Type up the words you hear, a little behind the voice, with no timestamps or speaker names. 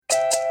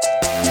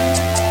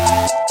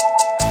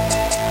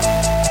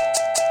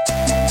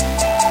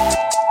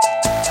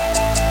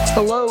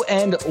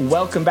and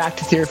welcome back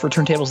to Theory for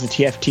Turntables, the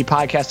TFT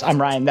podcast. I'm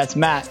Ryan. That's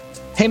Matt.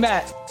 Hey,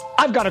 Matt.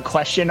 I've got a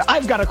question.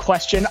 I've got a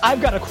question.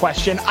 I've got a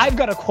question. I've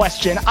got a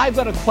question. I've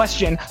got a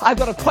question. I've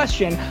got a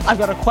question. I've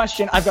got a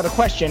question. I've got a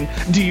question.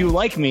 Do you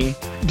like me?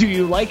 Do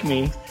you like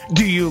me?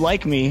 Do you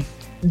like me?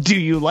 Do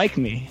you like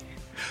me?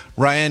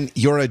 Ryan,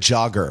 you're a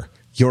jogger.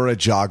 You're a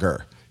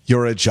jogger.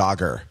 You're a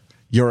jogger.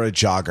 You're a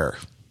jogger.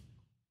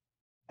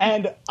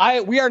 And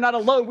we are not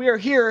alone. We are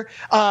here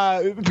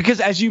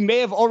because, as you may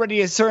have already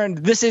discerned,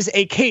 this is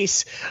a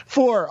case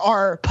for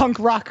our punk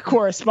rock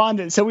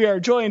correspondent. So we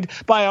are joined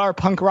by our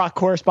punk rock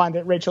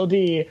correspondent, Rachel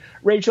D.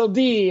 Rachel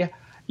D.,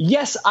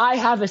 yes, I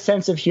have a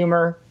sense of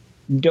humor.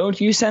 Don't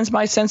you sense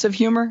my sense of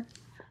humor?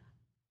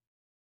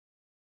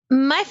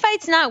 My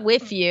fight's not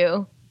with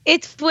you.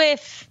 It's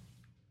with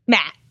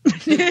Matt.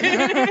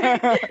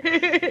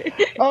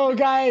 Oh,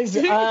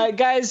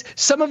 guys,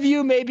 some of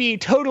you may be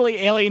totally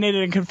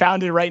alienated and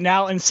confounded right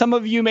now, and some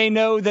of you may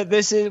know that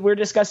we're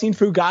discussing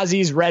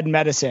Fugazi's Red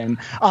Medicine.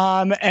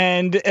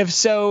 And if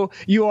so,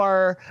 you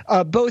are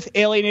both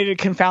alienated,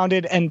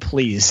 confounded, and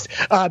pleased,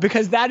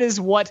 because that is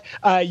what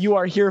you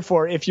are here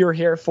for. If you're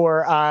here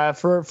for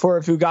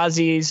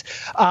Fugazi's,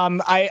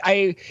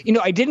 I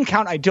didn't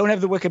count. I don't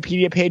have the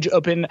Wikipedia page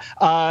open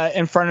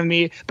in front of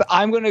me, but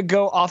I'm going to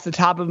go off the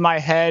top of my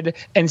head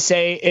and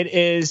say it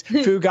is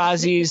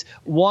Fugazi's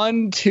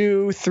 1,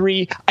 2,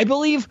 3, I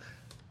believe,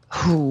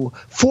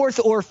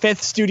 fourth or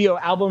fifth studio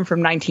album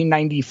from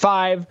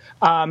 1995.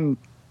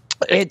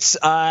 It's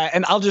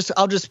and I'll just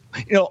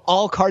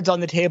all cards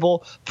on the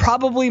table.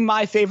 Probably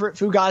my favorite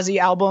Fugazi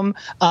album,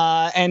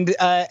 and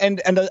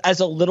as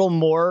a little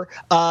more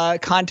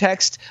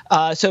context.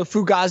 So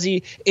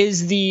Fugazi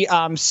is the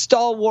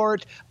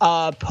stalwart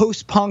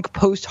post-punk,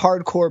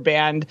 post-hardcore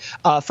band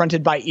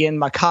fronted by Ian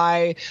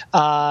MacKaye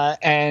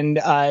and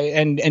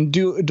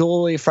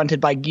dually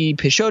fronted by Guy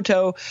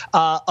Peixoto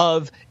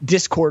of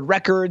Dischord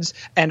Records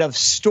and of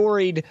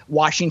storied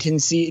Washington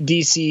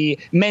D.C.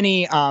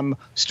 many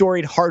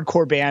storied hardcore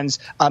bands,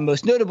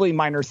 most notably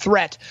Minor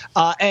Threat.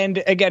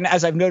 And again,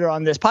 as I've noted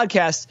on this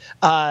podcast,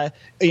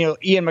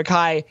 Ian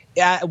MacKaye,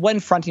 when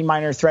fronting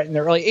Minor Threat in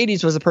the early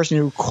 80s, was the person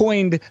who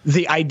coined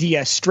the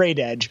idea straight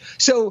edge.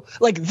 So,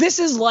 this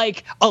is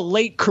like a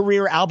late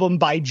career album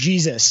by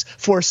Jesus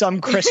for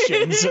some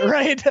Christians,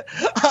 right?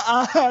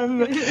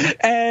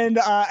 And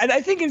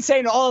I think in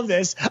saying all of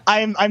this,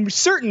 I'm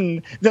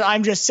certain that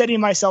I'm just setting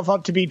myself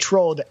up to be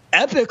trolled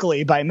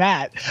epically by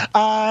Matt.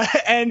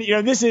 And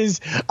this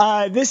is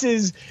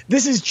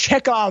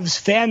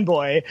Chekhov's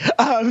fanboy.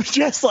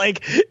 Just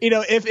like,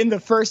 if in the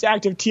first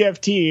act of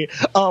TFT,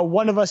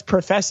 one of us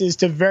professes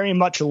to very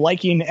much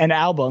liking an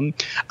album,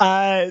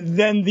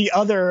 then the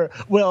other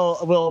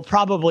will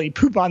probably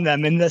poop on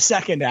them in the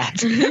second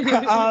act.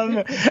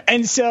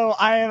 And so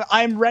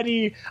I'm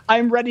ready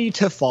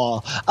to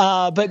fall.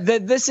 But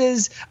this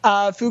is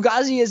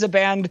Fugazi is a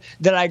band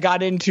that I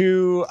got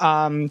into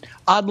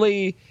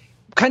oddly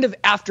kind of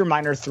after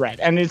Minor Threat,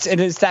 and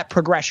it's that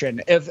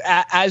progression.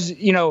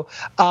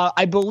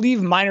 I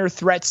believe Minor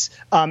Threat's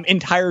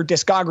entire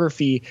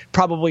discography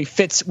probably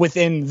fits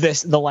within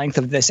the length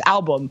of this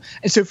album,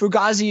 and so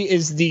Fugazi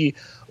is the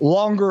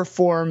longer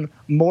form,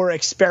 more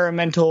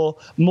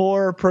experimental,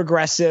 more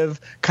progressive,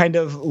 kind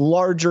of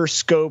larger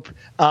scope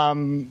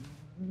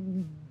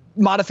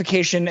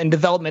modification and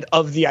development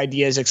of the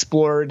ideas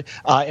explored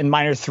in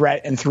Minor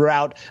Threat and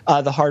throughout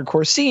the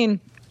hardcore scene.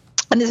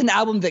 And it's an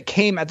album that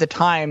came at the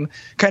time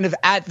kind of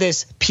at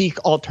this peak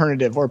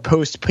alternative or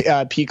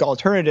post-peak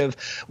alternative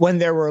when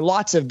there were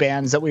lots of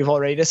bands that we've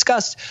already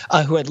discussed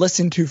who had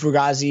listened to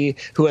Fugazi,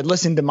 who had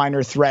listened to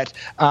Minor Threat,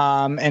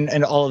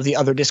 and all of the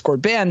other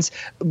Dischord bands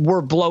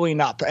were blowing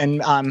up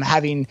and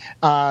having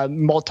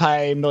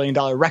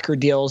multi-million-dollar record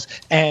deals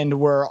and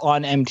were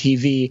on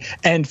MTV.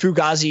 And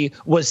Fugazi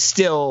was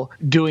still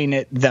doing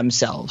it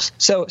themselves.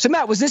 So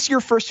Matt, was this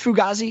your first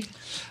Fugazi?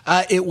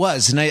 It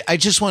was. And I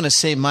just want to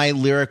say my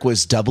lyric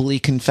was doubly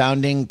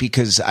confounding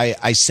because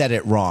I said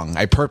it wrong.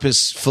 I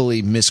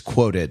purposefully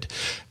misquoted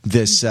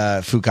this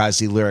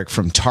Fugazi lyric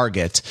from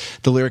Target.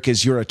 The lyric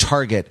is, "You're a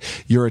target,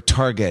 you're a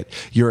target,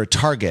 you're a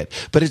target."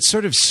 But it's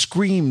sort of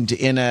screamed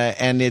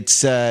and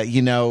it's,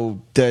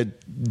 the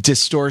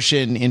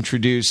distortion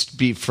introduced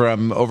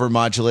from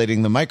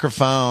overmodulating the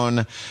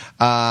microphone,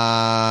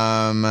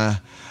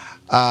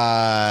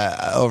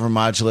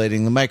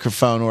 overmodulating the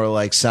microphone, or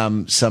like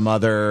some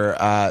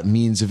other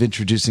means of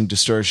introducing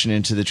distortion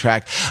into the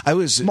track. I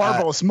was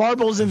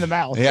marbles in the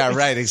mouth. Yeah,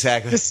 right,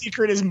 exactly. The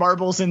secret is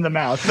marbles in the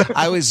mouth.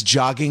 I was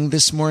jogging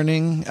this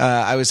morning.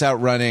 I was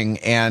out running,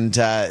 and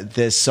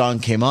this song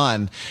came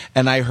on,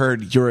 and I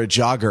heard, "You're a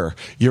jogger,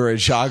 you're a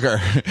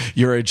jogger,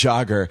 you're a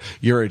jogger,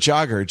 you're a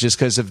jogger," just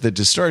because of the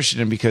distortion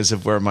and because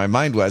of where my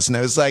mind was. And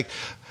I was like,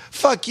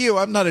 fuck you,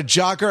 I'm not a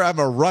jogger, I'm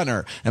a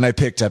runner. And I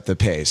picked up the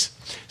pace.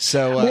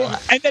 So,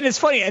 and then it's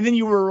funny, and then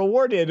you were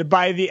rewarded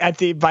by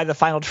the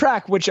final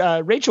track, which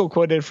Rachel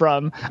quoted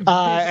from,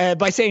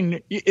 by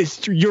saying,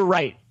 "You're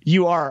right,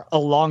 you are a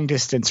long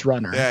distance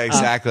runner." Yeah,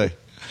 exactly.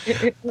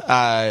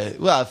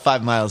 Well,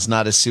 5 miles,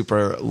 not a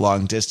super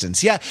long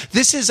distance. Yeah,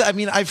 this is, I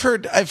mean, I've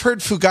heard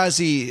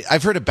Fugazi.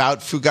 I've heard about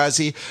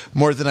Fugazi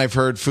more than I've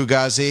heard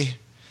Fugazi.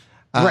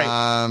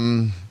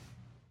 Right.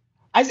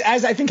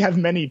 As I think have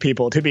many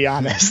people, to be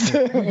honest.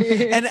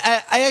 And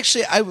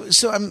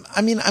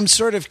I'm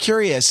sort of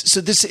curious. So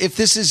if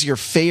this is your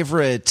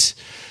favorite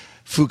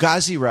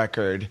Fugazi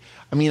record,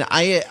 I mean,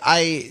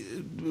 I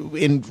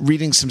in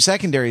reading some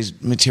secondary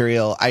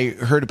material, I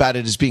heard about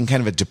it as being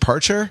kind of a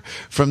departure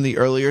from the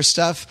earlier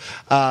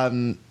stuff.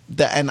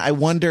 And I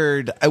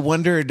wondered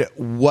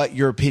what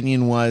your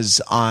opinion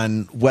was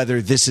on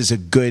whether this is a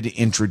good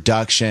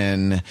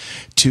introduction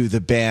to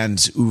the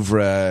band's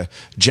oeuvre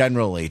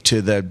generally,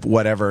 to the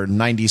whatever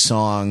 90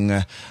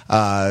 song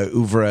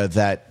oeuvre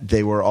that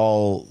they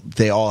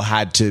all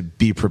had to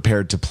be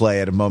prepared to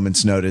play at a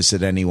moment's notice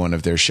at any one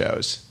of their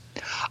shows.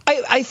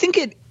 I think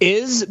it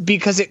is,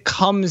 because it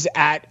comes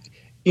at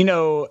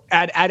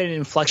an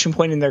inflection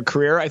point in their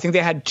career. I think they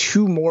had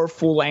 2 more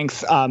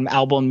full-length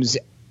albums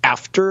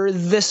after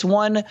this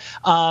one.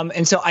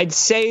 And so I'd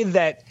say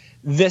that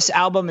this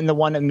album and the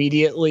one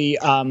immediately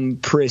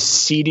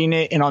preceding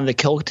it and On the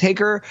Kill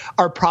Taker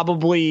are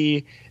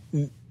probably –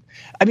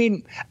 I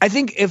mean, I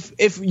think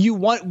if you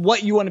want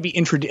what you want to be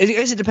introduced, I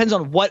guess it depends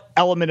on what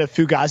element of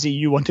Fugazi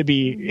you want to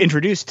be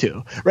introduced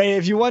to, right?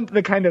 If you want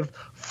the kind of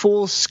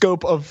full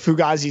scope of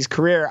Fugazi's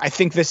career, I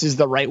think this is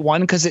the right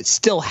one, because it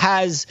still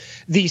has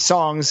these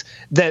songs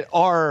that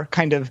are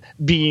kind of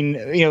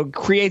being,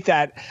 create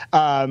that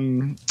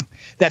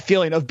that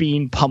feeling of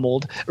being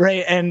pummeled,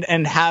 right?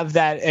 And have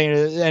that,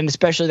 and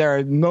especially there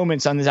are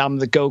moments on this album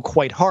that go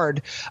quite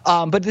hard.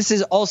 But this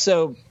is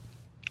also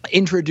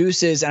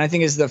introduces, and I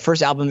think is the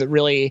first album that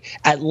really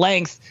at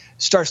length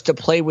starts to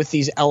play with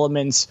these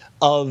elements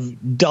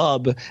of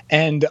dub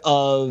and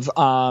of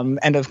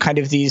kind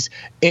of these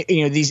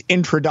these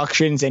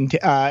introductions and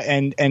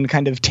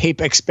kind of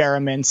tape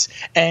experiments,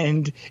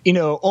 and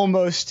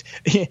almost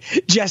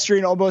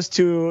gesturing almost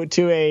to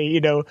a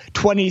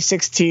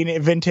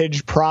 2016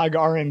 vintage prog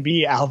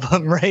R&B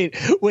album, right,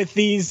 with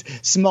these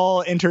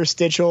small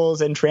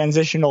interstitials and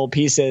transitional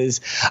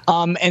pieces,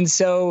 and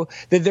so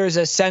that there's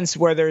a sense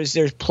where there's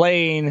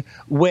playing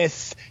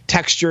with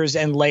textures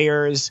and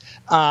layers,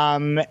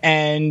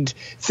 and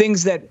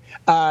things that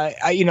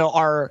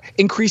are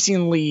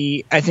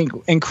increasingly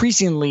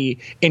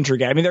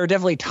intricate. I mean, there are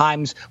definitely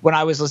times when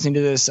I was listening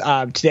to this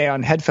today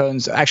on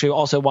headphones, actually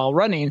also while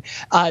running,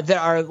 that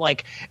are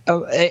like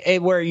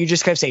where you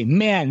just kind of say,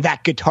 "Man,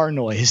 that guitar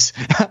noise,"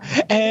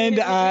 and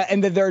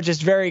that there are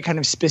just very kind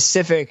of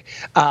specific,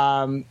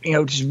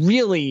 just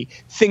really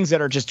things that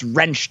are just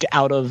wrenched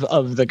out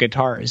of the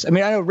guitars. I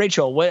mean, I know,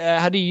 Rachel,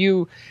 how do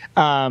you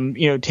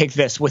take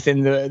this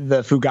within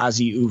the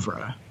Fugazi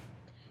oeuvre?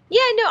 Yeah,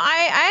 no,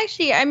 I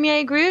actually, I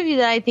agree with you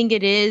that I think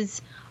it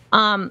is,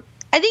 I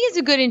think it's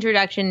a good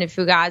introduction to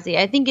Fugazi.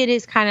 I think it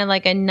is kind of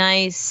like a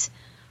nice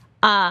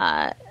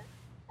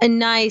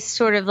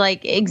sort of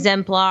like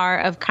exemplar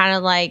of kind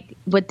of like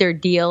what their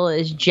deal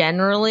is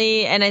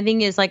generally. And I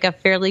think it's like a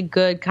fairly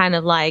good kind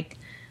of like,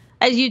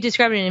 as you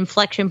described, an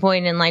inflection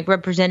point and like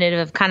representative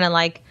of kind of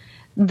like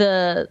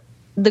the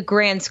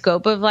grand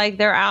scope of like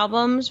their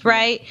albums,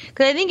 right?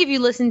 Because I think if you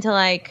listen to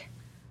like,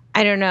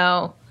 I don't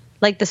know,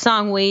 like the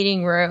song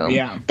Waiting Room,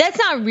 that's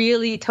not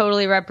really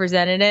totally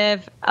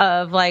representative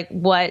of like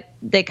what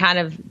they kind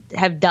of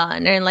have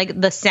done and like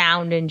the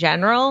sound in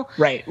general.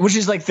 Right. Which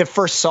is like the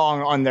first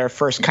song on their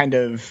first kind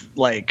of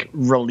like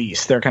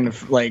release, their kind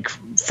of like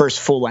first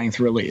full length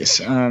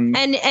release. And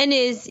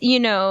is,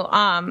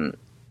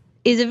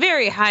 is a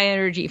very high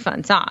energy,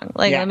 fun song.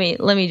 Like,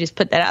 let me just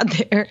put that out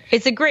there.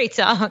 It's a great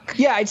song.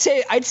 Yeah, I'd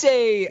say,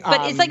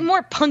 but it's like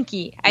more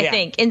punky, I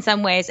think, in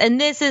some ways.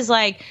 And this is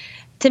like,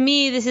 to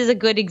me, this is a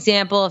good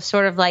example of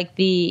sort of like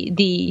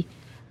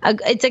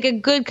it's like a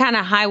good kind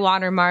of high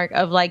watermark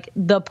of like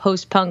the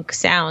post-punk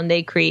sound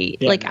they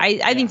create. Yeah, like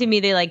I think to me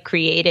they like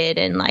created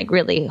and like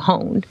really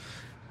honed.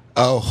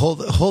 Oh,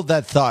 hold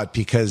that thought,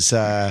 because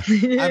I'm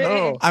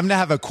gonna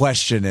have a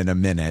question in a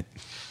minute.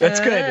 That's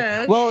good.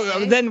 Okay.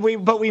 Well, then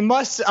we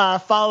must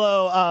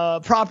follow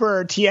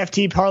proper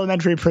TFT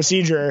parliamentary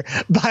procedure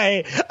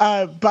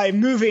by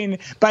moving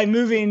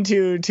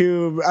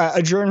to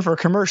adjourn for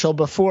commercial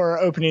before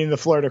opening the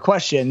floor to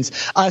questions.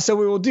 So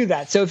we will do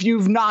that. So if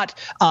you've not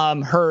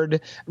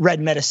heard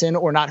Red Medicine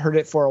or not heard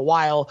it for a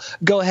while,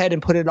 go ahead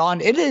and put it on.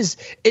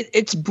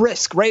 It's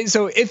brisk, right?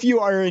 So if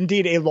you are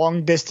indeed a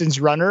long distance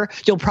runner,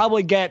 you'll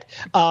probably get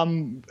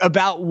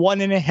about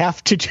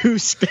 1.5 to 2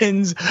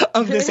 spins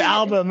of this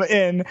album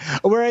in.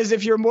 Whereas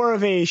if you're more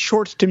of a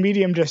short to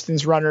medium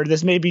distance runner,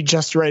 this may be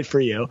just right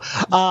for you.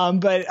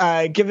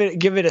 But give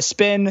it a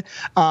spin.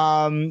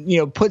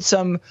 Put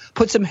some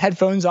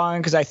headphones on,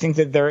 because I think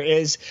that there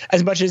is,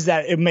 as much as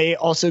that it may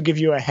also give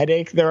you a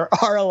headache, there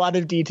are a lot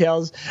of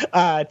details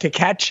to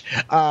catch,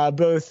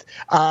 both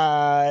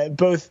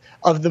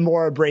of the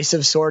more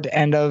abrasive sort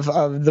and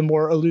of the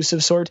more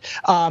elusive sort.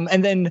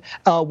 And then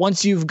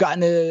once you've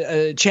gotten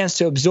a chance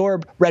to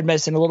absorb Red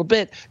Medicine a little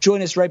bit,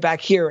 join us right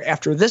back here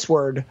after this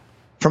word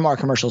from our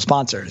commercial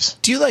sponsors.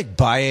 Do you like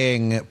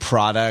buying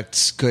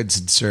products, goods,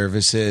 and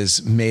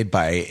services made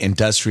by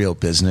industrial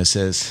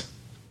businesses?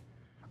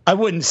 I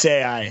wouldn't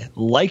say I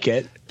like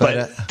it,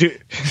 but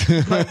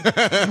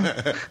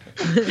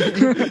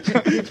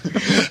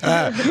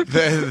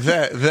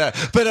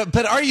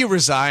but are you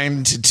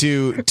resigned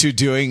to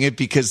doing it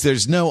because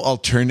there's no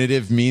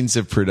alternative means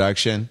of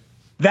production?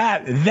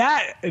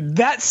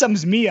 That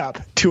sums me up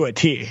to a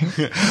T.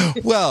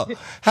 Well,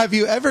 have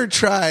you ever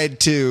tried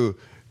to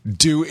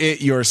do it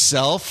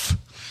yourself?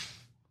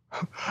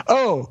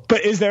 Oh,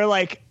 but is there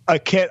like a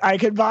kit I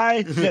could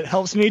buy that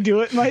helps me do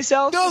it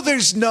myself? No,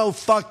 there's no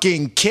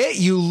fucking kit,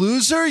 you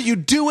loser. You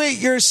do it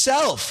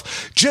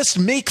yourself. Just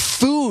make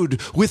food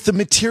with the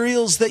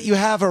materials that you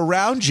have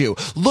around you.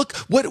 Look,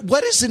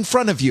 what is in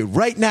front of you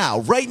right now?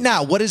 Right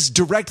now, what is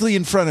directly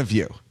in front of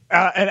you?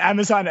 An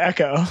Amazon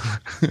Echo.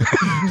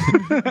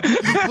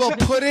 Well,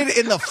 put it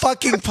in the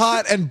fucking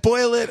pot and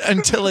boil it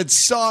until it's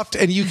soft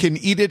and you can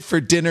eat it for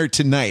dinner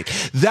tonight.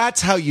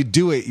 That's how you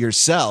do it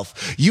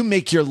yourself. You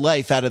make your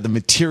life out of the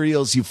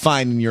materials you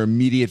find in your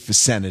immediate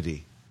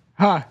vicinity.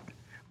 Huh.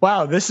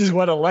 Wow, this is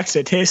what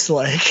Alexa tastes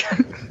like.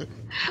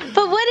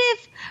 But what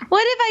if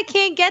I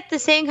can't get the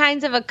same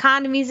kinds of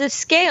economies of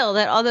scale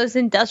that all those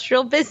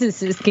industrial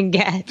businesses can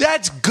get?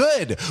 That's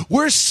good.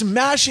 We're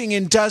smashing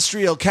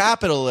industrial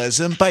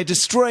capitalism by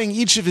destroying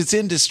each of its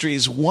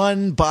industries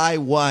one by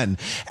one.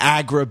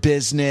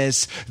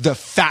 Agribusiness, the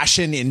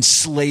fashion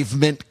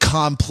enslavement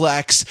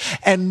complex,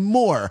 and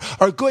more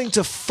are going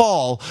to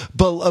fall,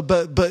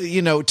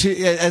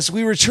 as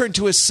we return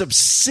to a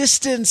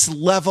subsistence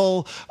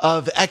level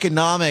of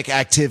economic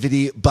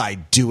activity by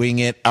doing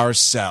it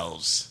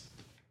ourselves.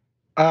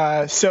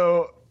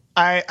 So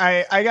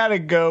I gotta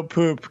go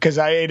poop because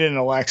I ate an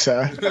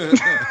Alexa.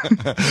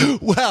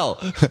 Well,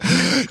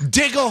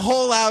 dig a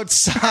hole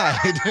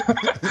outside.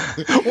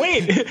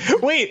 Wait.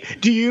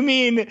 Do you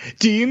mean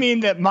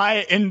that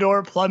my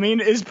indoor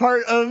plumbing is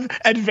part of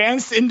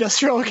advanced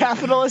industrial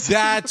capitalism?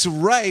 That's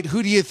right.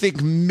 Who do you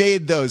think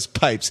made those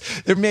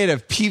pipes? They're made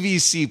of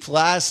PVC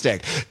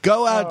plastic.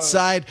 Go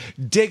outside,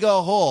 dig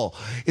a hole.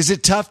 Is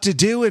it tough to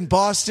do in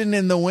Boston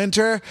in the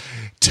winter?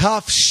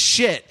 Tough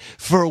shit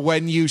for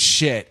when you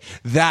shit.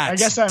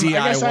 That's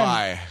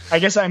DIY. I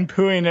guess I'm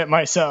pooing it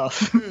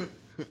myself.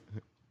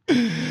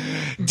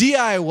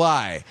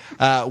 DIY,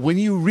 when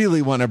you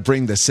really want to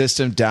bring the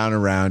system down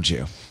around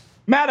you.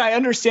 Matt, I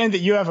understand that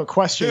you have a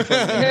question for me.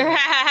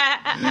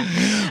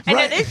 I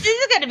know this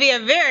is going to be a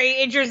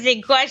very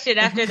interesting question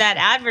after that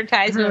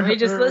advertisement we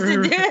just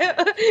listened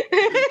to.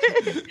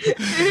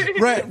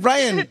 Right,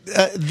 Ryan,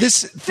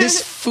 this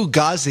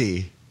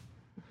Fugazi.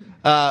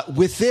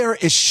 With their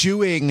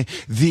eschewing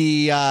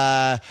the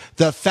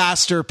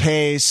faster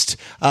paced,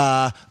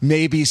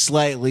 maybe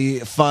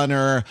slightly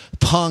funner,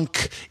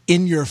 punk,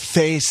 in your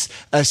face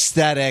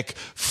aesthetic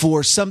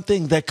for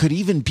something that could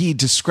even be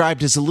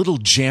described as a little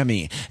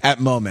jammy at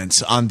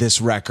moments on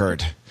this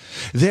record.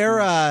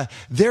 Their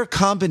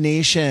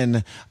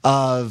combination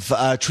of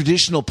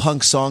traditional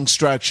punk song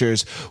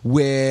structures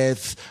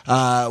with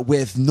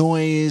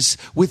noise,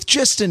 with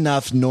just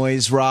enough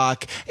noise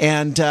rock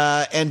and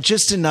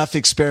just enough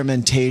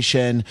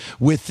experimentation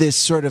with this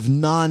sort of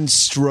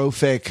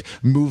non-strophic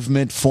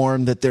movement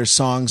form that their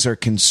songs are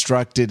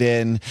constructed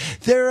in.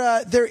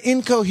 Their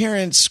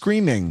incoherent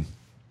screaming.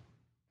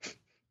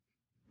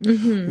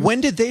 Mm-hmm.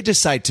 When did they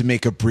decide to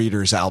make a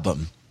Breeders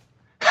album?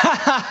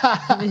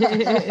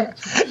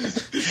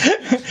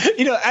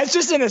 As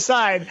just an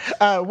aside,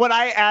 what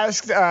I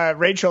asked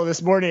Rachel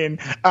this morning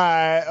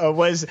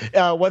was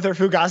whether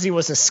Fugazi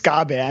was a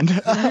ska band.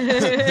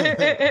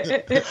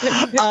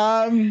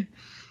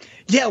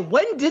 Yeah,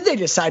 when did they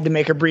decide to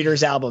make a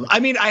Breeders album? I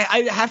mean,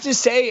 I have to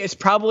say it's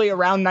probably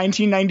around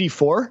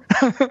 1994.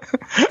 Sure.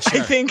 I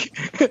think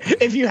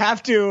if you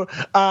have to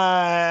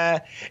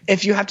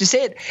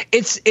say it,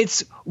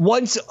 it's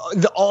once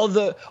all of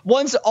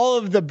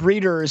the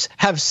Breeders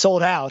have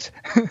sold out,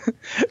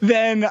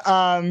 then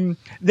the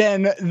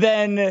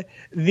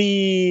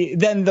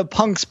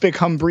punks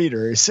become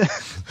Breeders,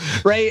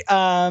 right?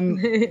 I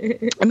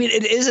mean,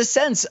 it is a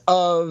sense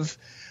of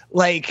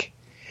like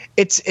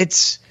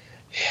it's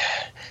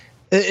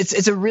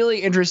a really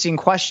interesting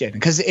question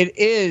because it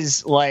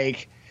is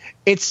like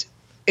it's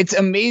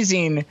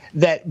amazing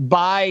that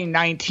by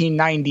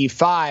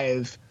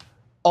 1995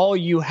 all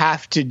you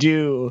have to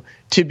do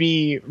to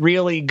be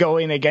really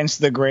going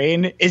against the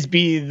grain is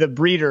be the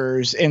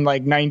Breeders in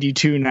like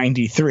 92,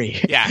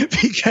 93. Yeah.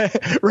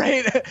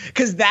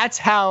 Because that's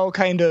how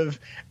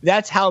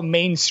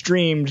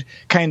mainstreamed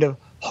kind of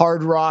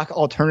hard rock,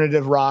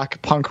 alternative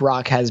rock, punk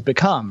rock has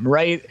become,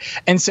 right?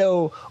 And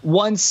so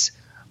once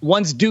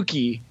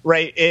Dookie,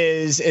 right,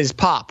 is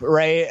pop,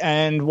 right,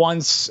 and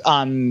once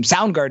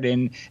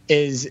Soundgarden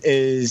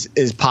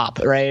is pop,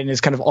 right, and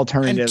is kind of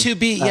alternative.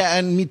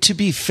 And to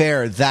be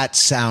fair, that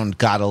sound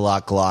got a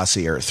lot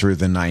glossier through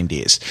the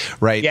 90s,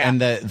 right? Yeah.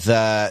 And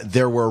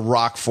there were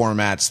rock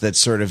formats that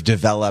sort of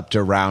developed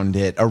around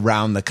it,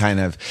 around the kind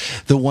of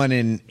the one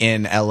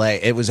in LA.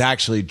 It was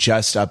actually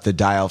just up the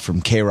dial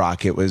from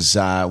K-Rock. It was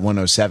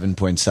 107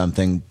 point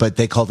something, but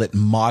they called it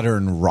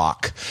modern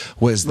rock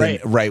was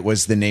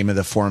the name of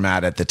the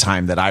format at the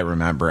time that I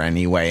remember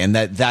anyway. And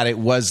that it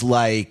was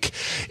like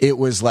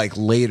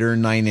later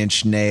Nine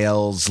Inch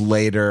Nails,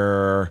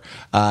 later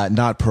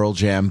not Pearl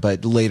Jam,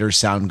 but later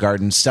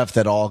Soundgarden, stuff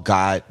that all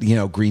got,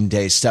 Green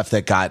Day, stuff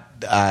that got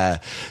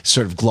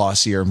sort of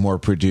glossier, more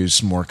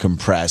produced, more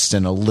compressed,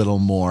 and a little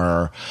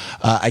more,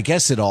 I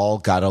guess it all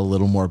got a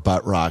little more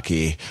butt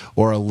rocky,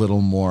 or a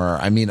little more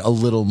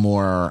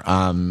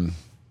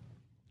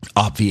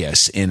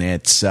obvious in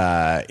its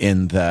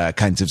in the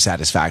kinds of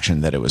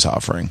satisfaction that it was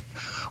offering.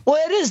 Well,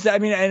 it is. I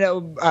mean, I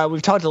know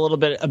we've talked a little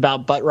bit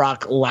about butt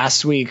rock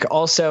last week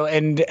also,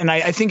 and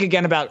I think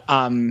again about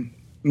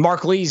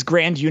Mark Lee's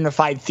grand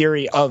unified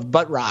theory of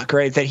butt rock,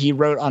 right, that he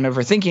wrote on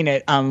Overthinking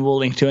It. We'll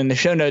link to in the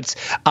show notes.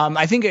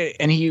 I think,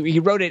 and he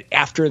wrote it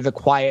after the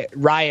Quiet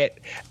Riot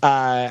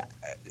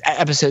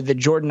episode that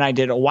Jordan and I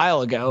did a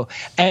while ago,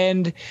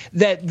 and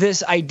that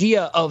this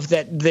idea of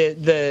that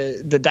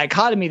the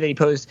dichotomy that he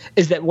posed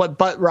is that what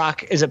butt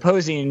rock is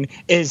opposing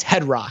is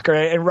head rock,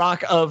 right, and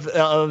rock of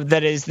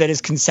that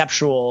is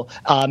conceptual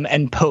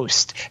and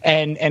post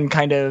and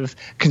kind of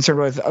concerned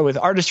with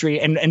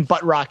artistry, and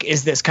butt rock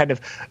is this kind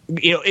of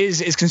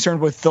is concerned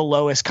with the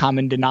lowest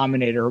common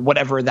denominator,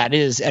 whatever that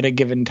is at a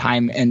given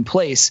time and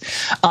place,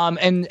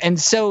 and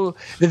so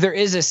there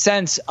is a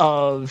sense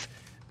of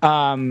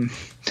I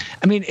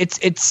mean,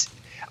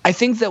 I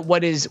think that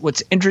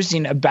what's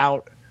interesting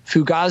about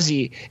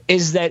Fugazi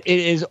is that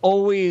it's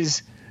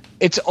always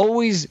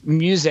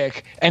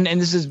music, and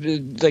this is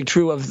like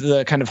true of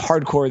the kind of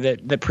hardcore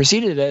that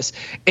preceded this,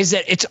 is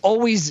that it's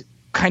always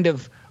kind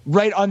of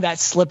right on that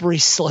slippery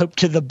slope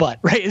to the butt,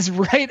 right? It's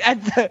right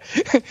at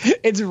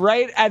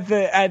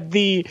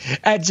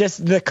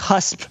just the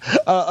cusp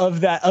of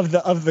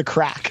the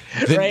crack,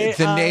 right?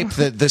 The nape,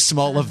 the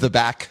small of the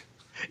back.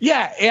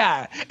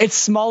 Yeah. It's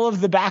small of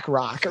the back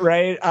rock,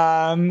 right?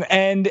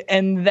 And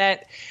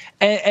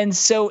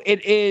so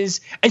it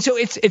is, and so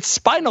it's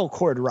spinal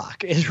cord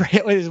rock is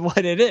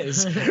what it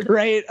is,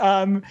 right?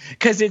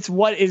 Because it's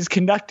what is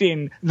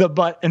conducting the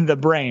butt and the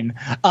brain.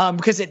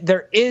 Because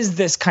there is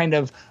this kind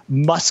of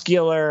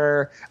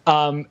muscular,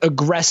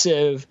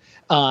 aggressive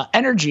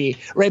energy,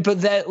 right?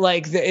 But that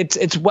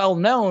it's well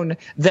known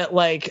that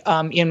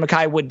Ian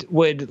MacKaye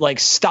would like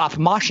stop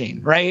moshing,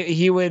 right?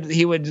 He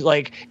would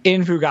like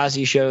in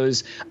Fugazi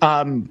shows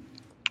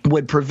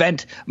would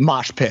prevent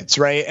mosh pits,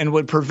 right, and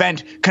would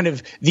prevent kind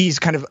of these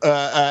kind of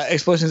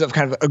explosions of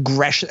kind of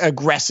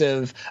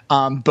aggressive,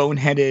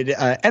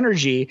 boneheaded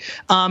energy.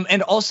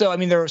 And also, I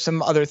mean, there are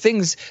some other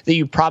things that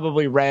you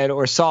probably read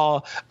or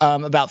saw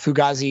about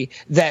Fugazi,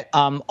 that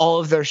all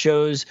of their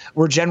shows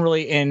were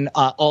generally in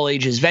all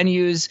ages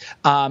venues,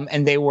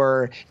 and they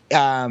were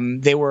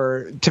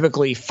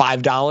typically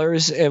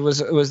 $5. It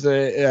was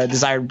the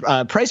desired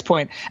price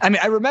point. I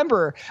mean, I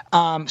remember.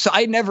 So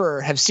I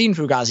never have seen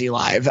Fugazi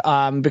live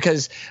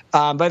because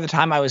by the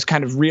time I was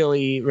kind of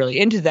really, really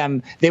into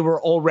them, they were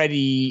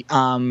already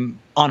on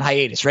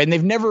hiatus, right? And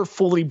they've never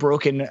fully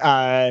broken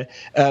up,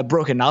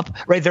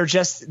 right? They're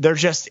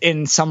just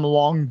in some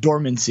long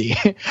dormancy.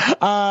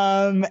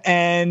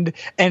 And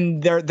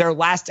their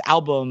last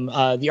album,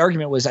 The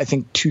Argument, was I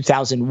think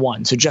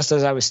 2001. So just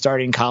as I was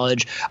starting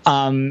college,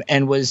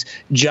 and was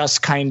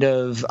just kind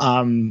of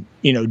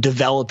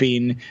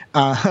developing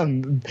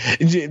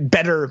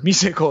better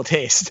musical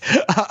taste.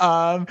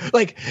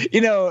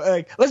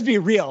 Let's be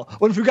real.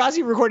 When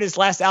Fugazi recorded his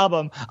last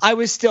album, I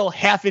was still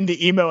half into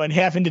emo and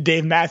half into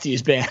Dave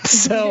Matthews Band.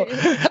 So,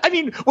 I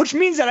mean, which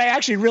means that I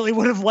actually really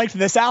would have liked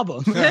this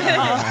album.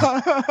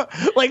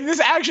 This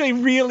actually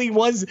really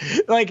was,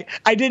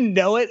 I didn't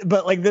know it,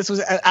 but this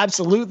was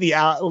absolutely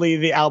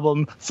the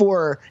album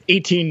for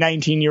 18,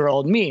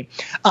 19-year-old me.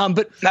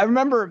 But I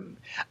remember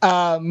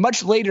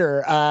much later,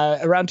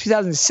 around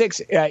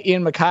 2006,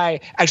 Ian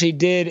MacKaye actually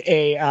did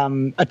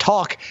a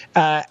talk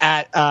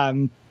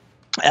at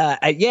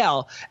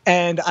Yale,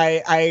 and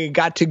I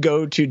got to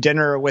go to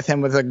dinner with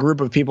him with a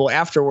group of people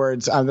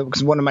afterwards,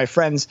 because one of my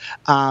friends,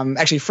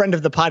 actually friend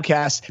of the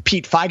podcast,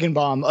 Pete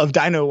Feigenbaum of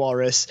Dino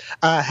Walrus,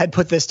 had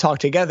put this talk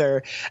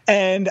together.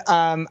 And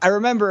I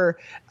remember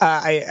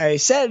I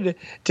said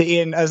to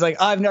Ian, I was like,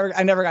 I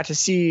never got to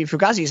see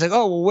Fugazi. He's like,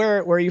 oh, well,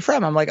 where are you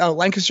from? I'm like, oh,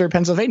 Lancaster,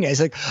 Pennsylvania.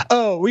 He's like,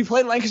 oh, we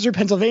played Lancaster,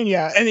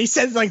 Pennsylvania. And he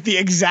says the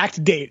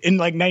exact date in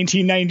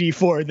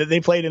 1994 that they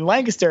played in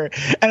Lancaster.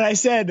 And I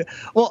said,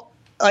 well,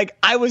 like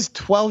I was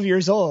 12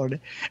 years old,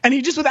 and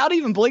he just, without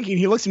even blinking,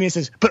 he looks at me and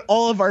says, "But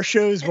all of our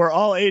shows were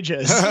all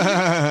ages."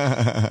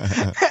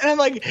 And I'm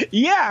like,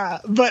 "Yeah,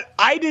 but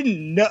I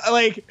didn't know."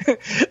 Like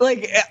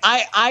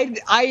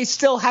I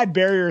still had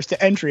barriers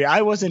to entry.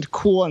 I wasn't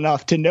cool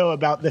enough to know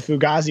about the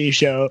Fugazi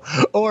show,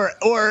 or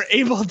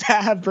able to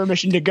have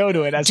permission to go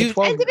to it as a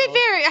 12-year-old. And to be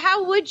fair,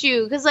 how would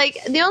you? Because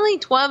like the only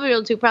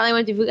 12-year-olds who probably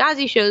went to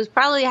Fugazi shows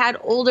probably had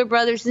older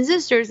brothers and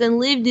sisters and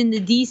lived in the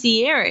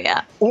DC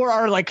area, or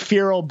are like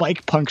feral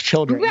bike punk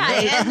children.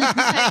 Right.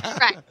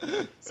 Right.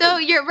 So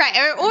you're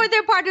right. Or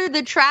they're part of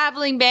the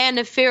traveling band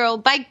of feral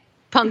bike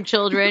punk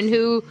children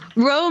who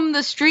roam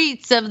the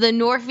streets of the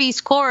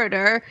Northeast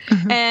Corridor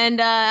and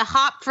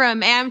hop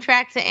from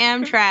Amtrak to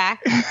Amtrak.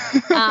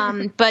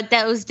 But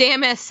those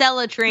damn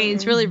Acela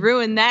trains really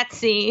ruined that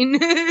scene.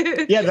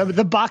 Yeah,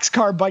 the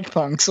boxcar bike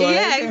punks. Like.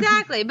 Yeah,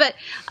 exactly. But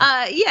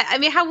yeah, I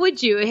mean, how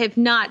would you if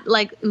not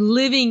like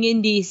living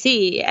in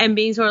DC and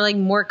being sort of like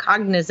more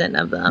cognizant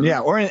of them?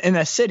 Yeah, or in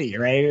a city,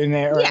 right? In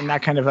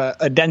that kind of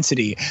a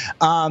density.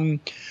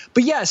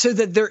 But yeah, so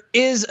that there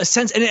is a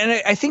sense, and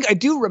I think I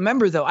do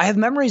remember, though, I have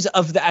memories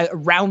of that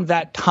around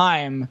that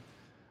time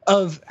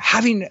of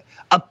having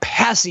a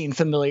passing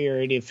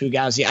familiarity of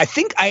Fugazi. I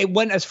think I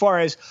went as far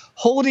as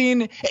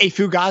holding a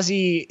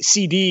Fugazi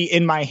CD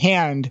in my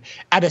hand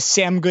at a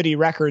Sam Goody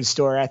record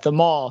store at the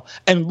mall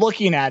and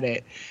looking at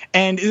it.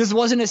 And this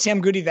wasn't a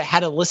Sam Goody that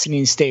had a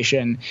listening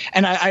station.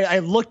 And I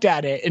looked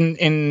at it,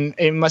 and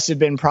it must have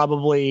been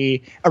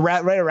probably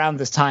right around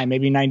this time,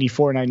 maybe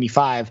 94,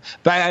 95.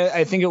 But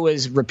I think it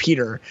was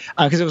Repeater,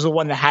 because it was the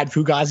one that had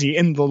Fugazi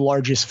in the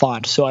largest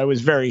font. So I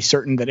was very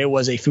certain that it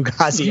was a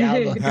Fugazi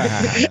album.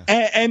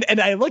 and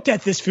I looked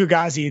at this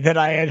Fugazi that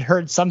I had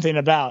heard something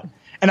about,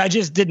 and I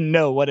just didn't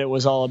know what it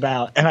was all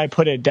about, and I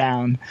put it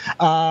down.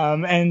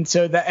 And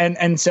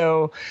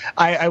so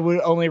I would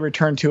only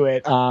return to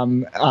it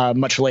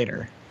much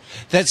later.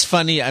 That's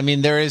funny. I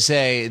mean, there is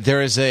a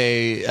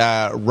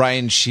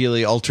Ryan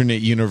Shealy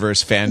alternate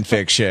universe fan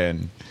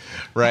fiction.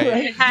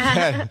 Right.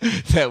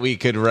 that we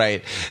could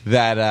write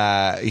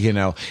that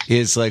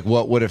is like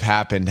what would have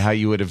happened, how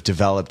you would have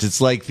developed. It's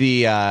like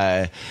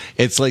the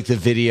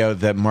video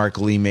that Mark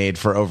Lee made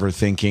for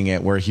Overthinking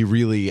It, where he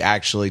really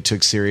actually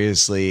took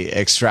seriously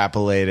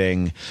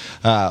extrapolating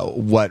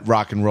what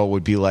rock and roll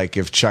would be like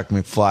if Chuck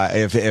Berry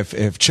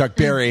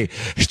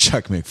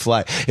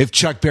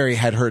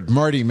had heard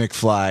Marty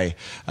McFly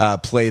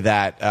play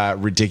that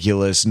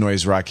ridiculous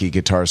noise rocky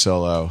guitar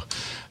solo.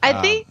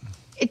 I think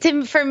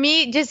for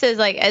me, just as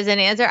an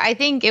answer, I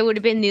think it would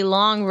have been the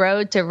long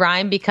road to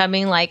Ryan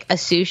becoming like a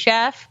sous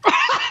chef.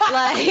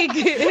 Like,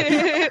 you know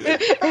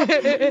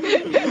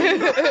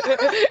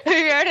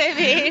what I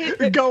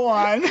mean? Go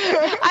on.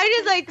 I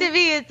just like, to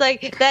me, it's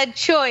like that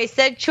choice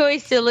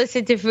to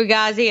listen to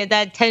Fugazi at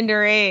that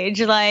tender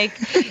age. Like,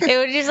 it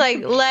would just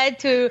like led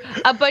to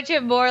a bunch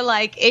of more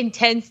like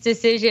intense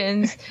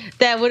decisions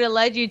that would have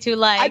led you to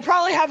like I'd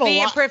probably have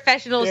a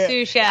professional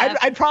sous chef.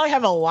 I'd probably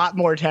have a lot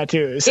more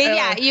tattoos.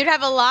 Yeah, you'd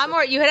have a lot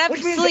more. You would have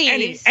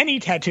sleeves. Any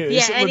tattoos.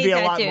 Yeah, would be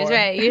a lot more.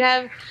 Right. You'd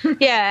have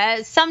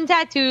some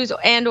tattoos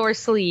and or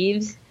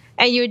sleeves,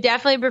 and you would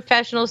definitely be a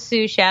professional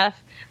sous chef.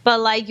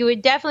 But like you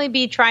would definitely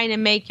be trying to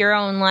make your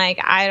own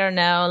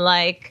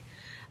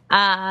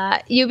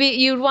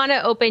you'd want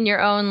to open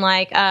your own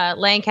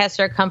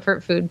Lancaster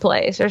comfort food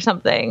place or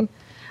something.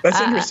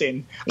 That's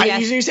interesting. Yeah.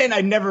 You're saying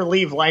I'd never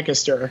leave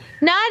Lancaster.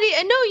 No,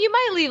 you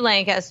might leave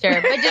Lancaster,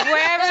 but just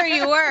wherever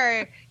you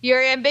were, your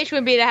ambition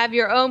would be to have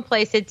your own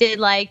place that did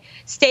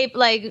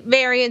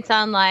variants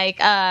on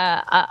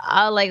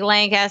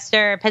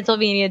Lancaster,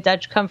 Pennsylvania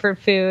Dutch comfort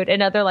food,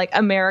 and other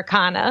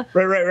Americana.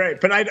 Right.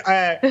 But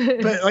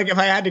if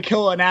I had to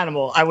kill an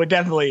animal, I would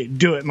definitely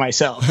do it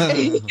myself.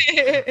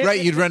 Right,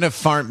 you'd run a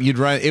farm.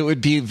 It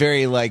would be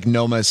very like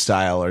Noma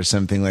style or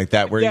something like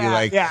that, where you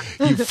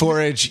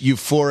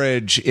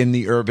forage in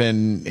the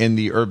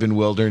urban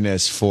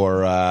wilderness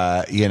for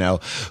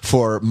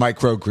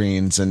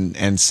microgreens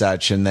and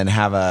such, and then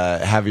have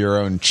your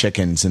own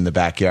chickens in the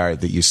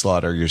backyard that you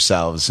slaughter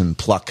yourselves and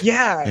pluck.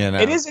 Yeah,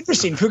 it is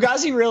interesting.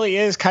 Fugazi really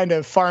is kind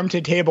of farm to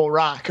table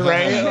rock,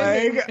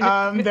 right?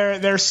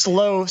 They're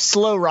slow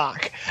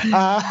rock.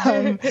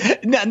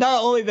 Not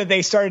only that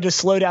they started to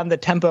slow down the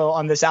tempo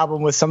on this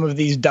album with some of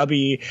these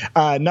dubby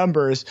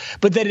numbers,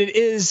 but that it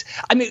is.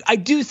 I mean, I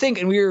do think,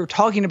 and we were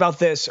talking about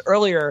this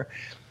earlier.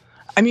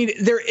 I mean,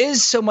 there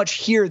is so much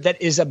here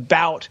that is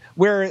about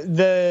where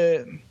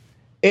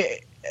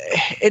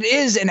it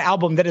is an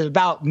album that is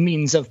about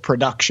means of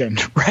production,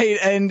 right?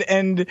 And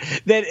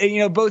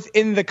that, both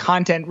in the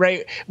content,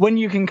 right? When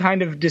you can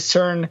kind of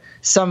discern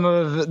some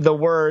of the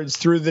words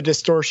through the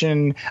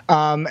distortion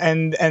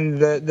and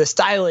the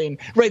styling,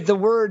 right? The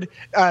word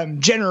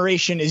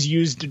generation is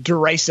used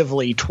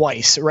derisively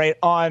twice, right?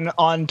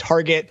 On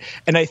Target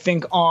and I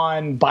think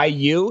on By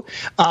You.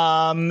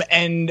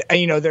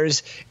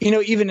 There's,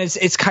 even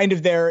it's kind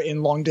of there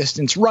in Long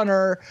Distance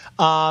Runner.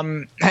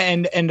 I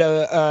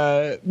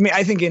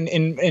think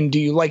in Do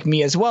You Like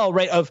Me as well,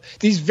 right? Of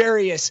these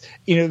various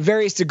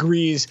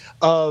degrees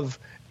of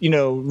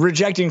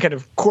rejecting kind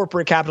of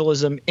corporate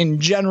capitalism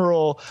in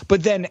general,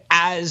 but then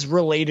as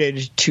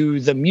related to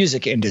the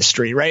music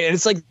industry, right? And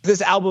it's like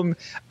this album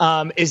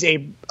is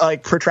a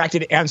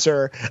protracted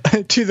answer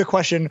to the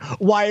question,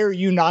 why are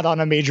you not on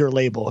a major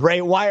label,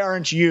 right? Why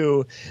aren't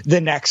you the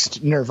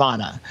next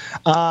Nirvana?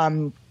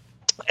 And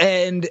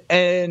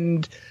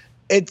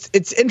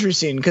it's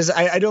interesting because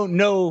I don't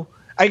know.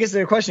 I guess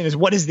the question is,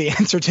 what is the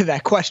answer to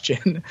that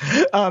question?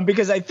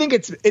 Because I think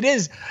it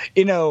is,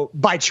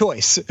 by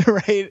choice,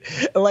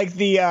 right? Like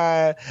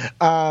the,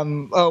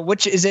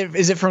 which is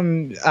it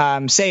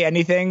from Say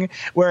Anything,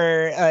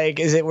 where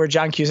where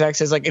John Cusack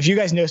says, like, if you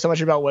guys know so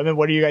much about women,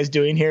 what are you guys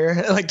doing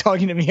here? Like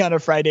talking to me on a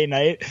Friday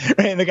night,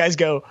 right? And the guys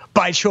go,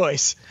 by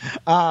choice.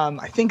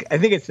 I think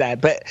it's that,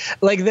 but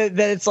like that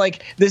it's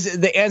like this,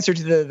 the answer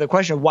to the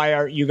question of why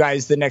aren't you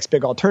guys the next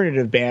big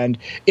alternative band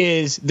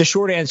is the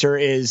short answer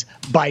is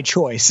by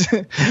choice.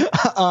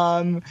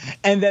 And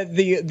that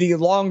the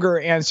longer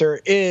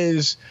answer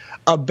is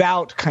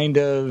about kind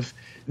of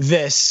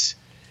this,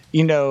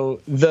 a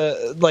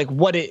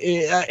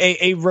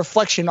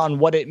reflection on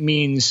what it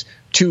means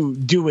to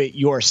do it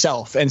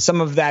yourself. And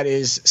some of that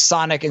is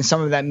sonic, and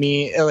some of that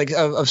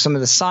of some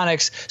of the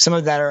sonics, some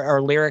of that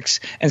are lyrics,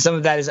 and some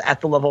of that is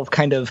at the level of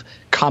kind of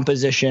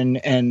composition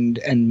and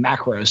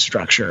macro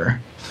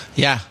structure.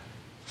 Yeah.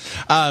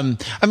 I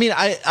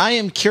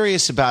am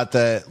curious about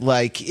I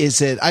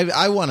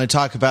want to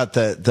talk about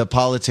the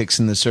politics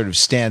and the sort of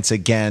stance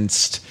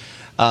against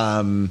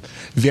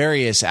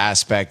various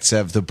aspects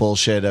of the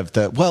bullshit of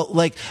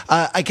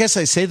I guess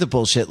I say the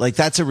bullshit, like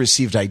that's a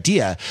received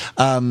idea.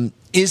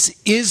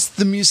 Is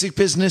the music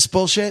business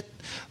bullshit?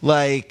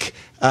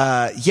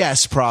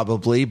 Yes,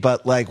 probably,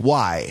 but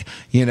why?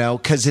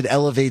 Because it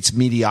elevates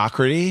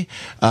mediocrity,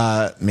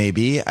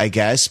 maybe, I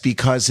guess,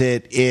 because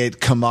it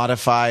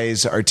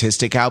commodifies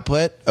artistic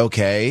output.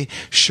 Okay,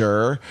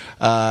 sure.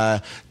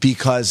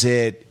 Because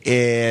it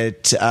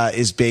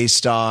is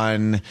based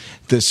on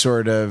the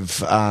sort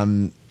of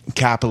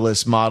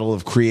capitalist model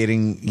of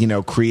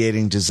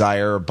creating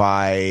desire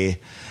by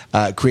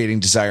creating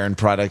desire in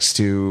products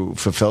to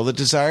fulfill the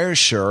desire,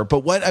 sure. But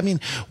what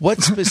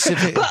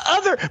specific?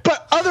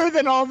 but other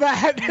than all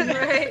that,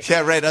 right. Yeah,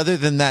 right. Other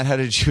than that, how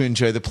did you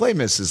enjoy the play,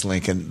 Mrs.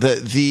 Lincoln?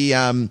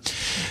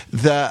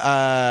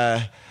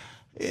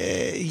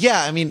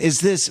 Is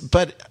this?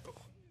 But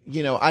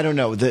I don't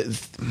know.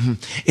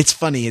 It's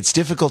funny. It's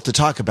difficult to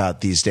talk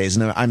about these days,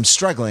 and I'm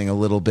struggling a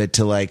little bit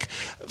to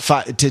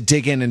to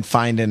dig in and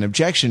find an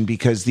objection,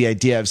 because the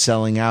idea of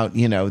selling out,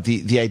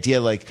 the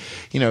idea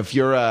if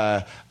you're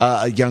a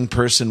young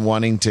person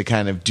wanting to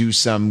kind of do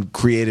some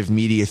creative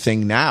media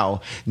thing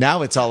now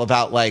it's all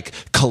about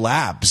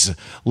collabs.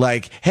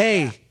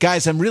 Hey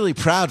guys, I'm really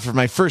proud for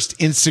my first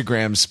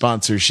Instagram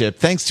sponsorship.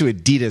 Thanks to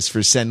Adidas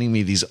for sending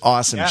me these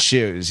awesome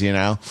shoes.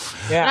 Yeah.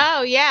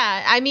 Oh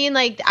yeah. I mean,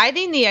 I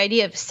think the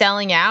idea of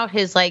selling out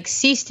has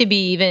ceased to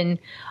be even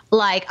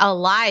a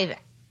live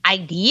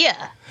idea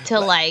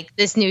to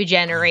this new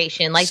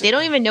generation. They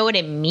don't even know what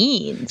it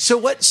means. So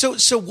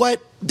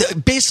what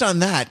based on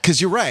that,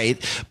 because you're right,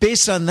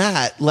 based on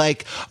that,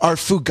 are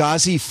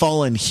Fugazi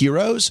fallen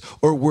heroes,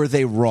 or were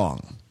they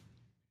wrong?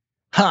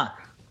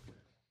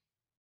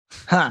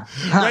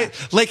 Right?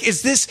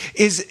 Is this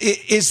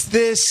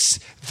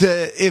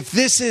if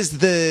this is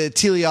the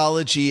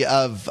teleology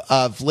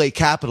of late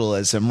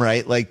capitalism,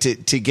 right?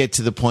 To get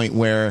to the point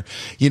where,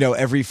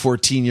 every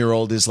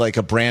 14-year-old is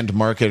a brand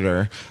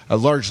marketer, a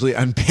largely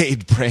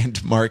unpaid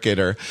brand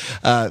marketer,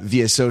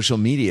 via social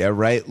media,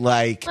 right?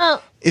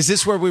 Is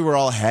this where we were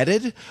all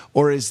headed,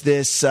 or is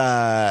this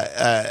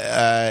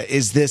a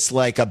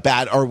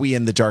bad, are we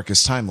in the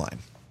darkest timeline?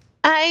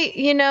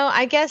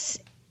 I guess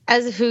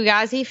as a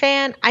Fugazi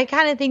fan, I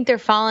kind of think they're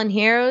fallen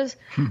heroes,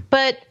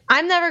 but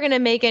I'm never going to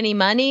make any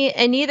money,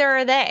 and neither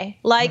are they.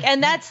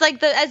 And that's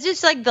that is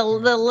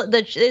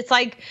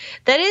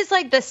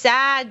the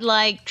sad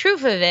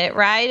truth of it,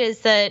 right?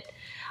 Is that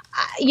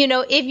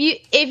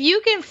if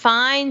you can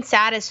find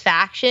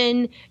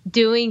satisfaction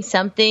doing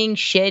something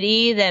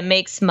shitty that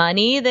makes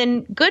money,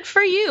 then good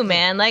for you,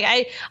 man.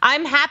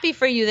 I'm happy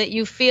for you that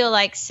you feel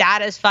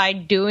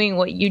satisfied doing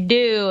what you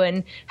do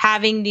and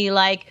having the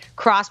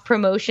cross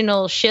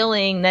promotional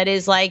shilling that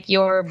is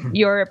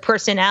your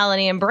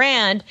personality and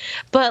brand.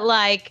 But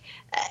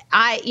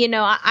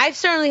I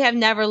certainly have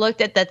never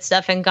looked at that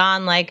stuff and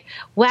gone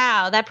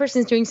wow, that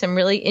person's doing some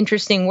really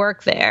interesting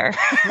work there.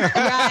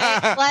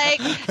 Right?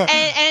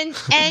 And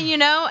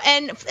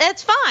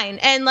that's fine.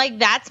 And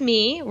that's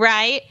me.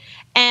 Right.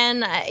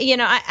 And,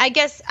 I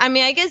guess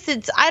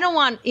it's, I don't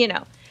want,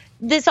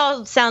 this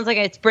all sounds like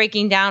it's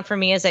breaking down for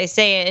me as I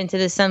say it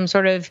into some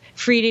sort of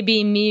free to be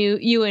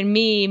you and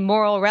me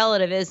moral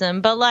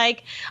relativism. But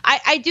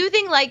I do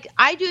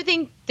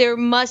think there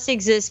must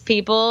exist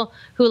people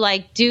who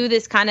do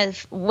this kind of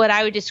what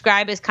I would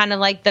describe as kind of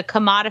the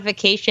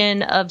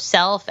commodification of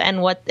self and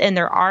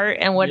their art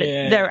and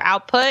their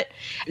output.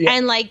 Yeah.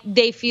 And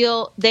they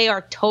feel they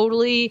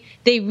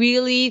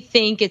really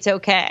think it's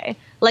okay.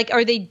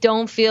 Or they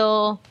don't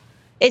feel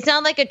it's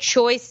not like a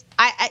choice.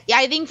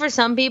 I think for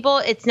some people,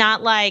 it's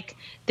not like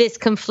this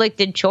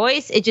conflicted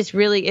choice. It just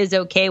really is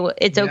okay.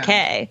 It's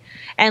okay.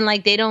 And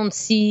like, they don't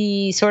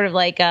see sort of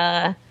like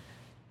an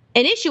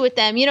issue with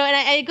them, you know,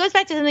 and it goes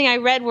back to something I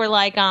read where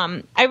like,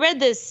 I read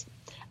this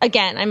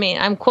again. I mean,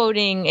 I'm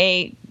quoting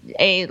a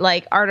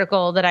like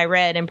article that I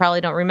read and probably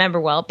don't remember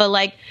well, but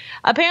like,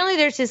 apparently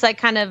there's this like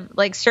kind of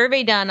like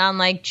survey done on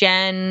like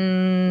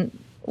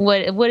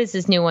what is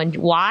this new one?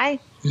 Y?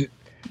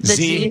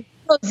 Z?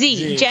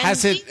 Z. Gen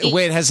has it Z.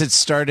 wait? Has it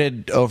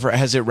started over?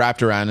 Has it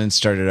wrapped around and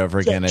started over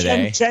again at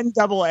A? Gen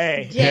double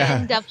A.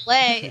 Gen double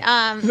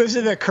A. Those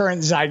are the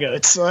current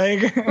zygotes.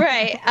 Like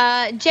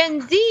right. Gen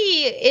Z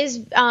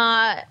is they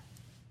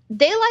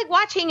like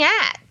watching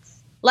ads.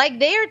 Like,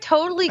 they are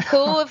totally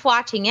cool with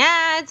watching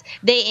ads.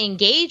 They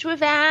engage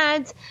with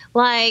ads.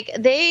 Like,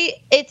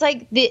 it's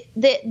like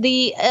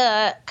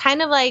the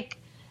kind of like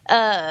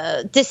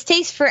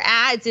distaste for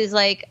ads is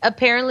like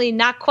apparently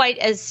not quite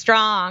as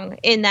strong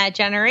in that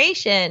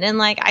generation. And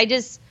like, it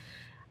just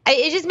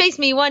makes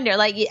me wonder.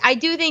 Like, I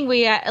do think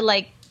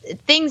like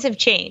things have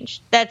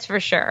changed. That's for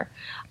sure.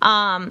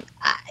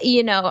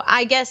 You know,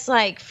 I guess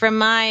like from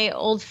my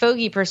old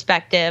fogey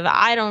perspective,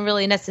 I don't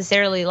really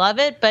necessarily love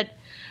it, but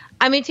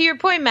I mean, to your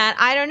point, Matt,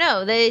 I don't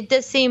know. It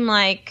does seem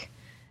like,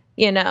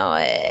 you know,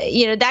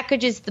 that could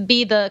just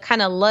be the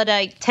kind of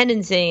Luddite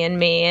tendency in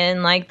me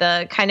and like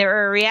the kind of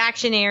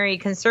reactionary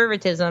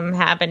conservatism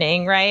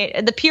happening,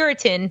 right? The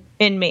Puritan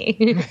in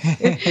me,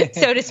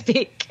 so to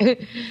speak.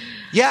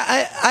 Yeah,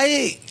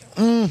 I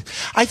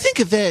think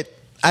of it.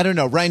 I don't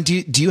know, Ryan.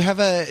 Do you have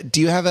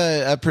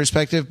a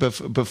perspective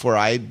before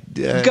I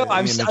go?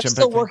 I'm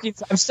still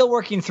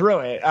working through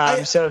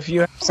it. So if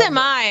you, so am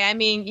I. I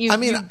mean,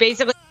 you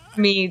basically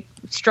me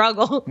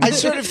struggle. I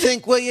sort of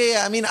think, well,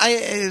 yeah. I mean,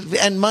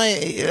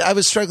 I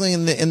was struggling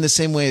in the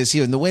same way as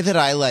you, and the way that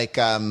I like,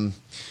 the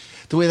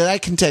way that I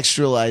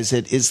contextualize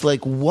it is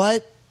like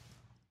what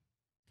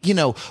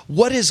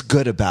is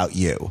good about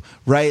you,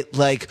 right?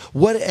 Like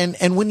what,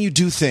 and when you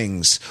do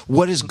things,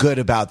 what is good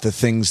about the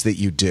things that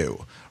you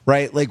do?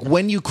 Right? Like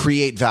when you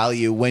create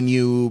value, when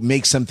you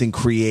make something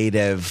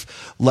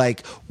creative,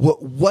 like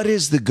what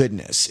is the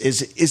goodness?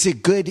 Is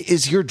it good?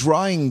 Is your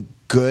drawing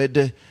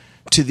good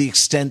to the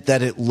extent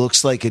that it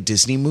looks like a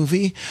Disney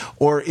movie?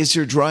 Or is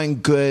your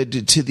drawing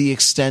good to the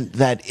extent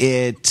that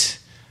it,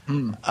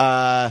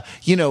 that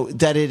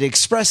it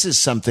expresses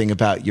something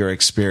about your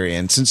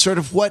experience? And sort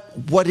of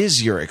what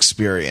is your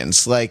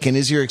experience like? And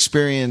is your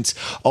experience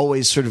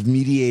always sort of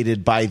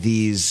mediated by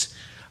these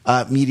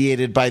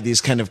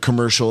kind of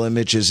commercial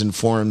images and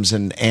forms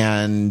and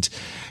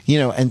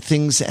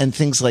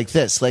things like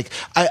this? Like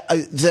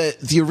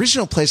the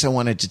original place I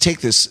wanted to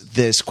take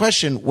this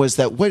question was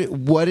that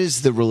what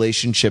is the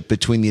relationship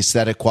between the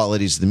aesthetic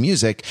qualities of the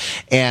music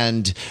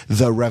and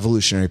the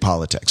revolutionary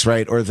politics,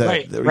 right? Or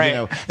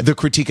the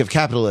critique of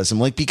capitalism,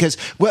 like because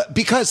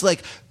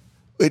like,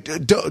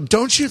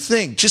 don't you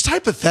think, just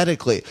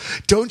hypothetically,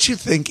 don't you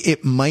think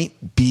it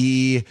might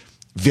be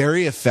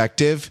very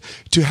effective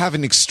to have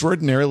an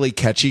extraordinarily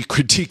catchy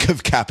critique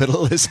of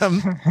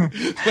capitalism?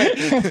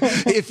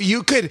 If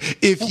you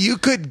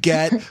could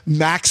get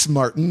Max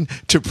Martin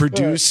to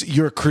produce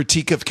your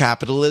critique of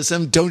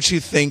capitalism, don't you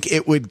think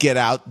it would get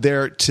out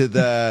there to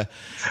the,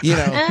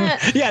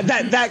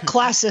 that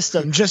class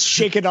system, just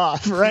shake it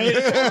off, right?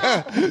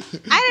 I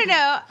don't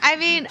know. I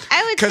mean,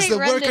 I would say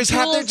Run the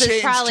Jewels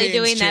is probably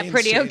doing that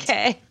pretty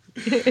okay.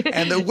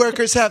 And the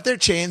workers have their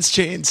chains.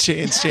 They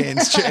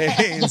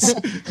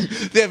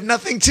have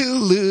nothing to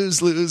lose.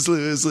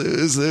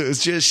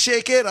 Just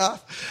shake it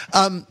off.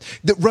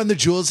 The Run the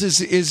Jewels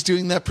is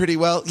doing that pretty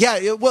well.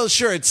 Yeah, well,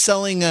 sure. It's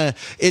selling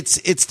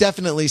it's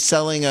definitely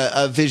selling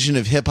a vision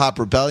of hip hop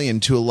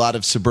rebellion to a lot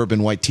of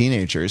suburban white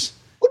teenagers.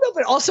 Well, no,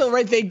 but also,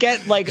 right, they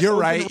get like you're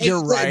right.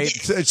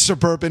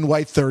 Suburban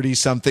white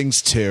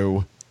 30-somethings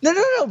too.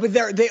 No, but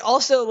they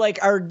also like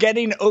are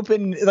getting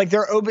open, like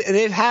they're open.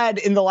 They've had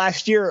in the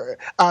last year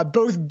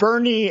both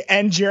Bernie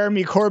and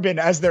Jeremy Corbyn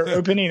as their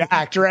opening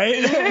act,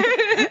 right?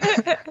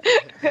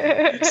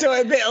 So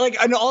like,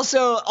 and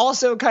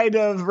also kind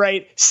of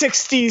right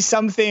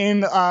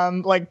 60-something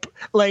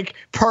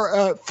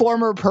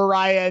former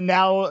pariah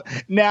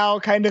now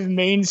kind of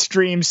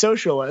mainstream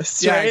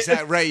socialists. Yeah, right?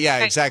 exactly. Right. Yeah,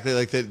 exactly.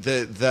 Like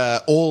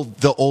the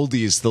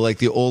oldies,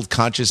 the old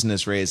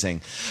consciousness raising.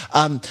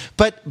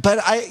 But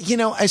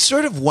I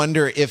sort of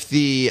wonder if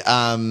the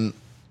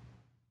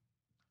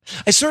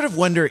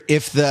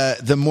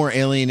more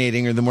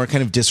alienating or the more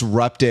kind of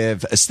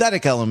disruptive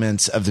aesthetic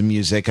elements of the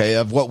music,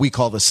 of what we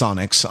call the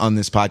sonics on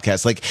this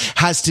podcast, like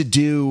has to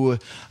do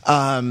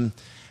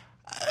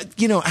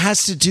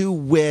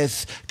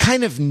with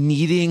kind of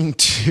needing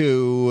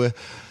to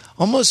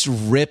almost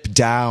rip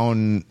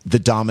down the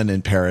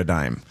dominant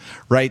paradigm,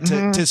 right?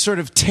 Mm-hmm. To sort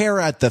of tear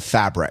at the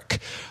fabric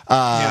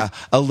a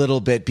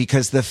little bit,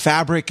 because the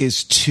fabric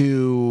is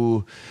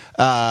too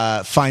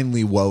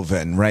finely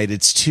woven, right?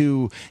 It's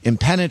too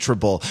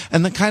impenetrable.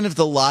 And the kind of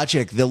the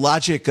logic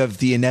of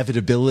the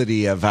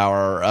inevitability of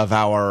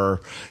our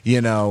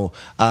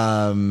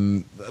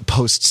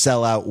post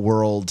sellout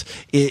world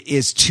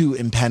is too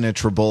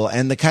impenetrable.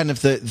 And the kind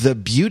of the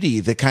beauty,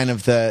 the kind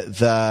of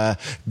the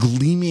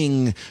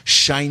gleaming,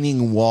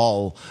 shining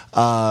wall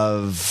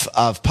of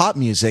pop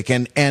music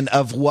and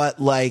of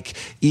what like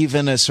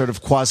even a sort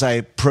of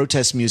quasi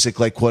protest music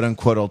like quote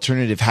unquote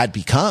alternative had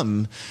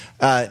become.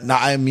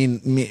 I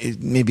mean,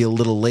 maybe a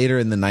little later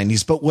in the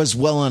 90s, but was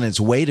well on its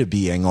way to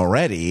being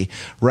already,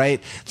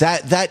 right?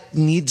 That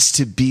needs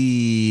to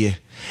be,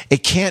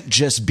 it can't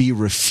just be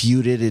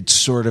refuted. It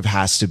sort of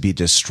has to be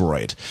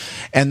destroyed.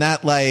 And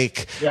that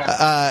like,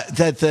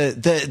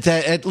 that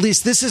at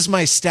least this is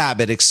my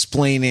stab at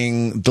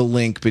explaining the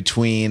link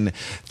between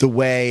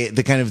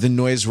the kind of the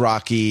noise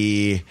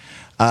rocky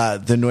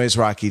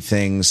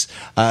things,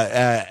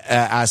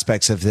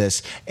 aspects of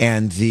this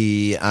and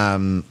the,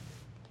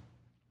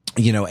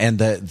 and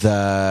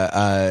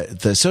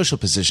the social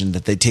position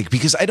that they take,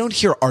 because I don't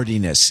hear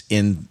artiness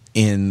in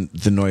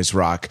the noise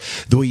rock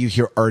the way you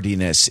hear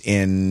artiness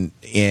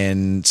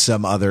in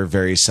some other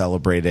very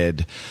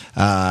celebrated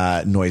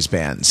noise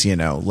bands,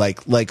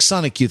 like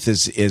Sonic Youth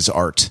is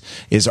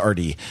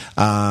arty,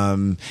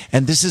 and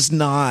this is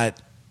not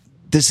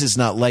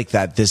like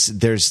that.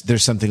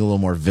 There's something a little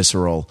more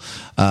visceral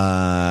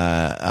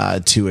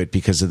to it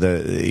because of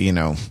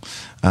the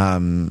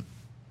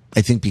I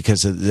think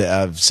because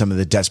of some of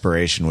the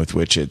desperation with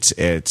which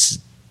it's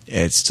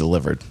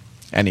delivered.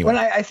 Anyway,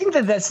 well, I think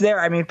that's there.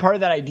 I mean, part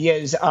of that idea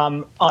is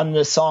on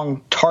the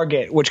song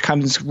 "Target," which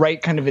comes right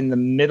kind of in the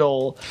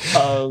middle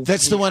of.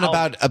 That's the one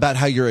about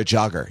how you're a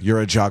jogger.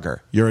 You're a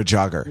jogger. You're a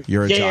jogger.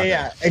 You're a jogger.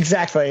 Yeah,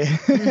 exactly.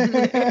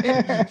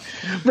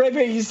 Right,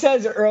 but he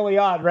says early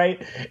on,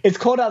 right? It's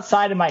cold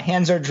outside and my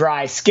hands are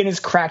dry. Skin is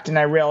cracked, and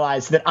I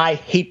realize that I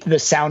hate the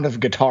sound of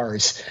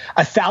guitars.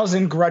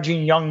 1,000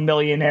 grudging young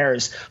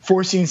millionaires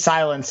forcing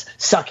silence,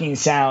 sucking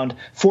sound,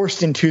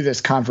 forced into this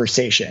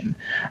conversation.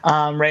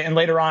 Right, and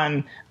later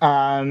on.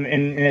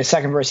 In his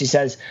second verse, he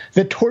says,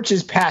 "The torch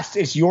is past,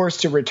 it's yours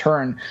to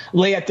return.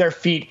 Lay at their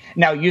feet,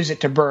 now use it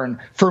to burn.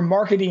 For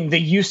marketing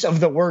the use of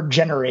the word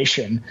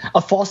generation,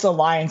 a false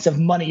alliance of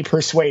money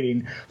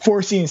persuading,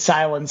 forcing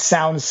silence,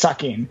 sound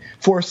sucking,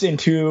 forced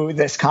into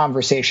this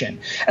conversation."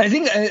 And I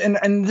think,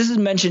 and this is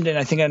mentioned in,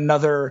 I think,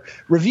 another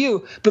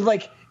review, but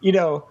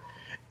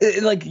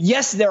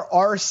yes, there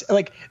are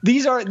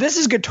this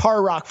is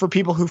guitar rock for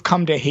people who've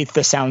come to hate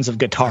the sounds of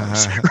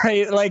guitars,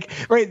 right? Like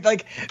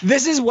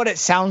this is what it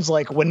sounds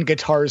like when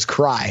guitars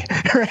cry,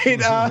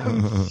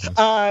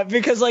 right?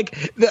 Because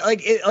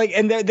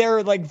and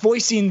they're like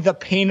voicing the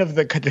pain of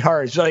the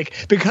guitars, like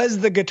because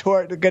the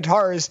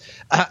guitars,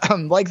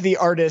 like the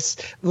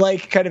artists,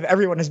 like kind of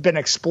everyone has been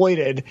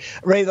exploited,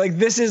 right? Like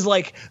this is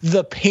like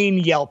the pain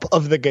yelp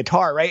of the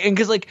guitar, right? And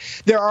because like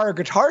there are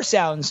guitar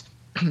sounds.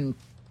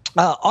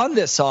 On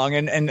this song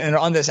and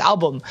on this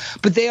album,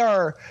 but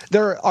there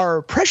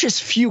are precious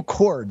few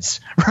chords,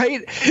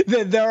 right?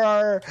 There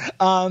are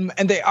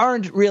and they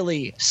aren't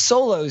really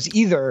solos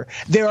either.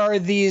 There are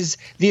these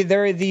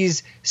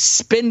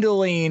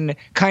spindling,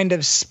 kind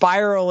of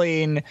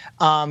spiraling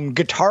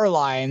guitar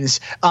lines,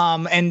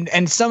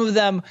 and some of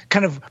them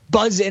kind of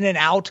buzz in and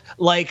out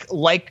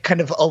like kind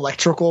of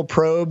electrical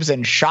probes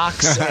and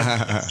shocks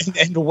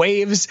and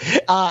waves,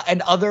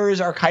 and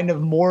others are kind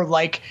of more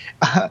like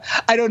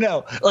I don't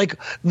know. Like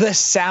the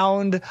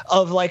sound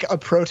of like a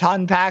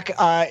proton pack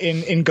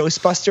in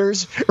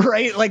Ghostbusters,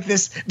 right? Like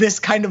this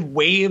kind of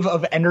wave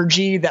of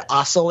energy that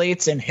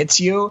oscillates and hits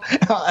you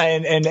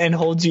and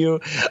holds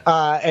you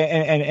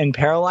and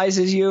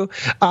paralyzes you.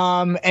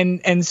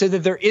 And so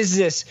that there is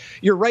this.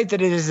 You're right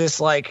that it is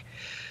this like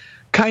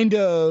kind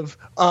of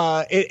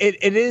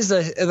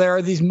there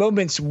are these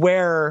moments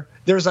where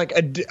there's like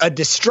a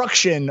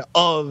destruction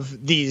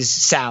of these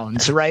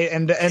sounds, right?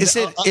 And is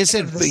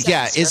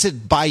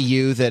it By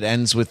You that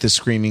ends with the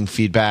screaming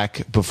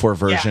feedback before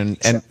version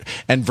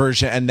and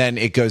version, and then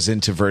it goes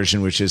into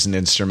version, which is an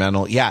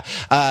instrumental.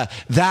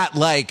 That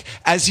like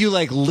as you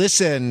like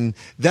listen,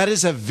 that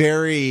is a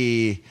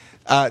very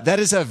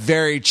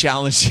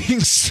challenging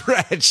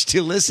stretch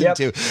to listen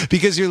to,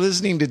 because you're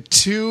listening to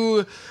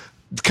two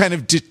kind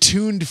of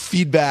detuned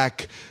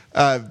feedback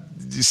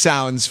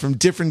sounds from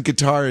different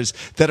guitars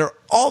that are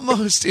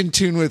almost in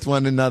tune with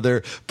one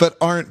another but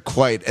aren't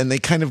quite, and they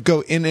kind of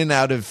go in and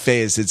out of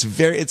phase.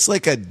 It's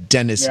like a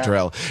dentist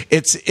drill.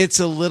 It's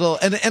a little,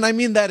 and I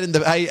mean that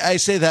I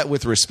say that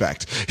with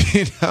respect,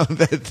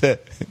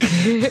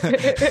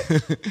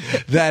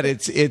 that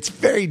it's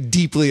very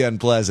deeply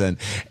unpleasant,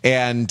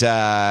 and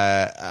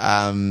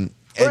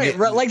right,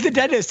 like the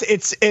dentist,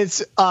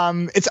 it's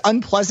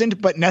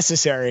unpleasant but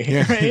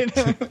necessary, right?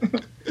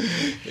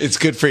 It's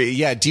good for you.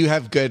 Yeah. Do you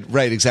have good?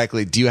 Right.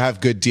 Exactly. Do you have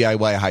good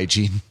DIY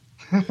hygiene?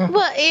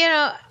 Well,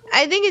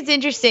 I think it's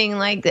interesting,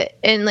 like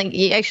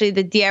actually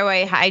the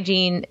DIY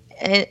hygiene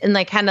and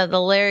like kind of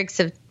the lyrics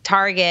of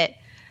Target.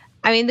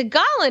 I mean, the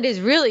gauntlet is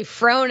really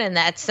thrown in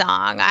that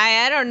song.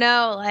 I don't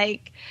know,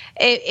 like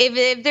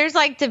if there's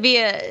like to be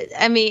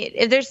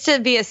if there's to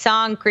be a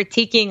song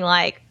critiquing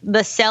like the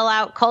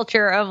sellout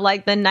culture of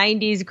like the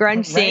 90s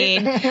grunge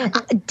scene,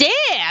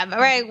 damn,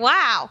 right?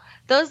 Wow,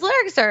 those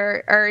lyrics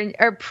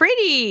are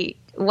pretty.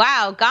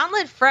 Wow,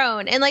 gauntlet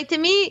thrown. And like to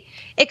me,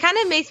 it kind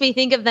of makes me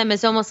think of them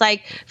as almost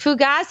like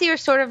Fugazi are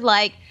sort of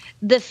like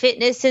the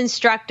fitness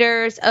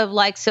instructors of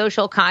like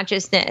social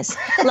consciousness,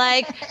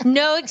 like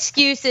no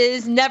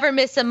excuses, never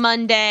miss a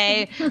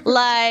Monday,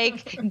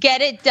 like get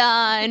it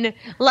done.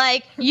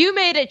 Like you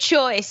made a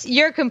choice,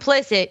 you're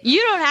complicit. You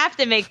don't have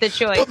to make the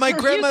choice. But my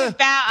grandma, you can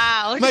bow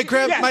out.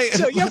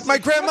 My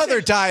grandmother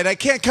died. I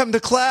can't come to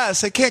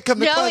class. I can't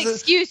come to class. No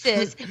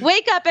excuses.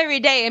 Wake up every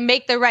day and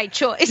make the right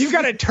choice. You've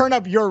got to turn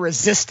up your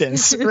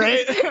resistance,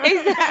 right?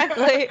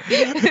 Exactly.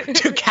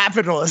 To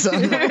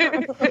capitalism.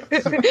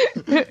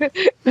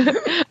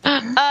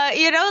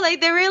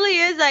 Like there really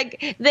is like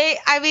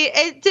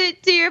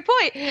to your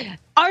point,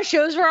 our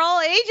shows were all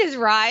ages,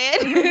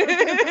 Ryan.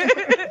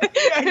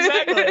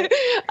 Exactly.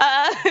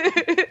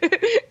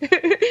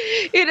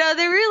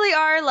 There really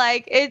are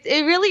like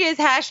it really is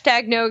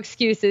hashtag no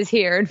excuses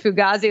here in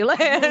Fugazi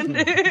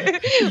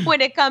land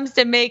when it comes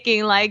to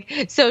making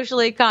like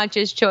socially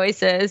conscious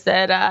choices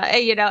that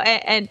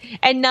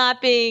and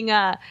not being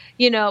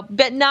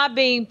but not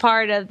being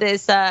part of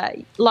this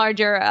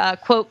larger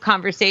quote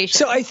conversation.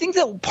 So I think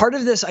that part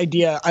of this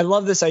idea, I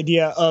love this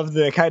idea of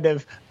the kind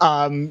of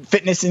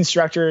fitness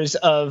instructors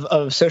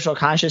of social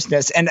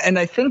consciousness, and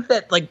I think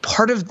that like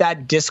part of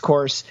that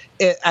discourse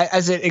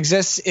as it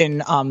exists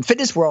in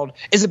fitness world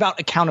is about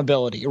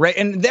accountability, right?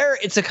 And there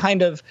it's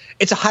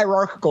a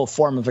hierarchical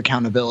form of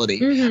accountability.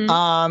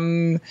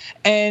 Mm-hmm.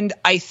 And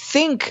I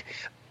think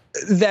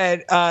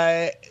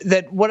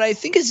that what I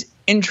think is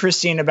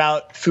interesting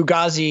about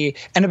Fugazi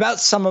and about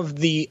some of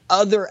the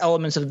other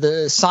elements of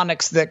the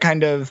sonics that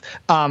kind of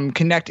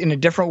connect in a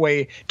different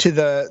way to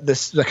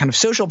the kind of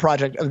social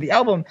project of the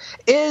album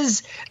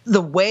is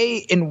the way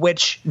in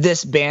which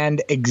this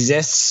band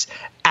exists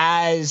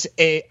as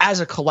a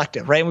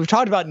collective, right? And we've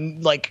talked about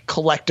like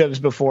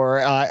collectives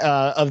before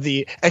of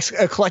the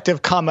collective,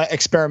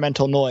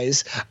 experimental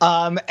noise,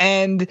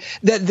 and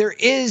that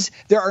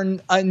there are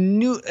a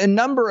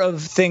number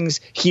of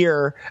things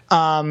here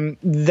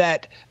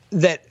that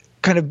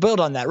kind of build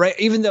on that, right?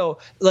 Even though,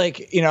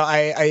 like,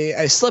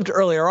 I slipped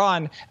earlier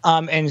on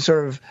and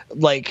sort of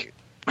like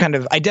kind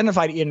of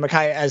identified Ian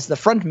MacKaye as the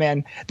front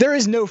man, there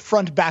is no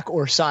front, back,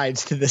 or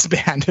sides to this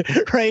band,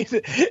 right?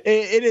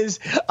 It is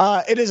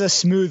a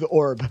smooth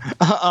orb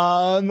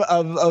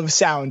of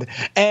sound,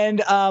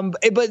 and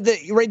but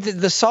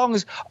the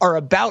songs are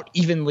about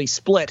evenly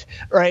split,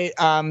 right?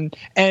 And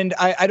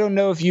I don't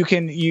know if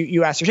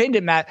you ascertained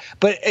it, Matt,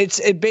 but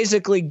it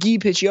basically Guy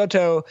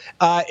Picciotto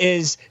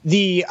is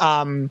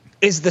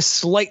the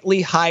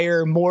slightly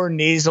higher, more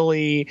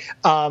nasally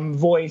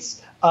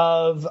voice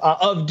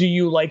of Do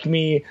You Like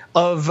Me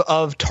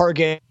of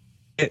Target,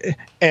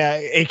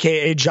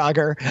 aka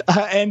Jogger,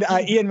 and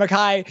Ian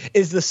MacKaye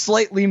is the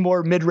slightly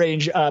more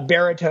mid-range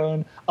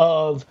baritone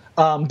of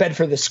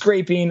Bedford the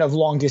Scraping, of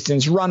Long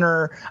Distance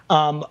Runner,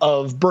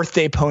 of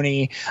Birthday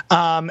Pony,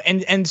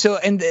 and so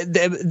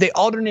they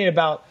alternate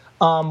about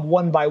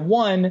one by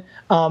one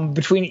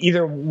between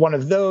either one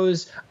of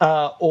those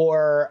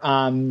or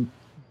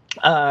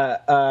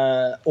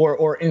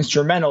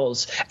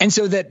instrumentals, and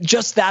so that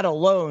just that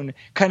alone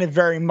kind of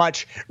very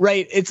much,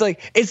 right, it's like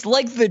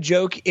the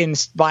joke in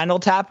Spinal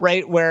Tap,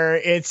 right,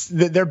 where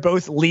they're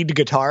both lead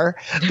guitar,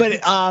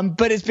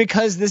 but it's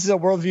because this is a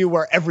worldview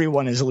where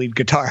everyone is lead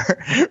guitar,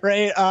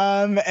 right,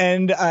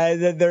 and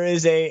that there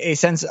is a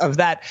sense of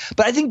that.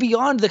 But I think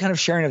beyond the kind of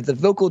sharing of the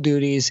vocal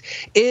duties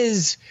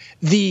is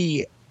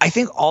I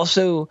think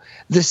also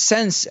the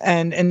sense,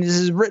 and this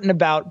is written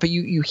about, but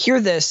you hear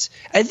this,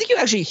 I think you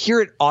actually hear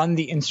it on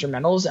the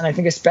instrumentals, and I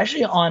think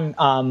especially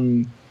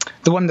on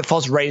the one that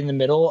falls right in the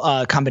middle,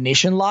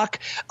 Combination Lock,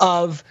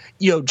 of,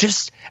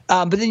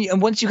 but then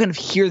and once you kind of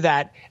hear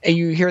that, and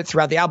you hear it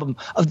throughout the album,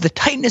 of the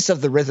tightness of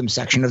the rhythm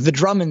section, of the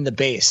drum and the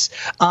bass,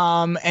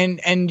 and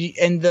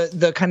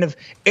the kind of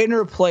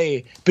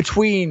interplay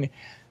between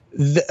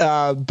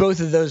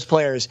both of those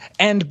players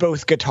and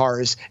both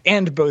guitars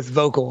and both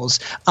vocals,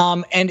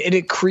 and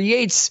it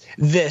creates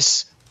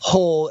this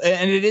whole,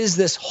 and it is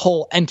this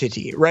whole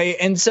entity, right?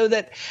 And so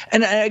that,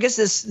 and I guess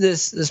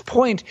this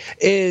point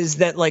is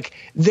that like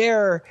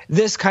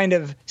this kind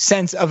of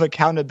sense of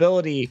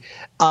accountability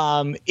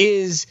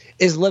is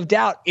lived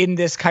out in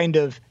this kind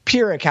of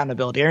pure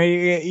accountability. I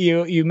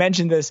mean, you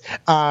mentioned this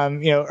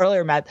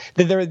earlier, Matt,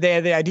 that they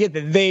had the idea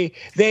that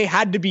they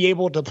had to be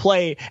able to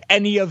play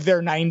any of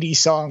their 90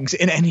 songs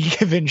in any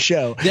given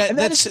show. Yeah,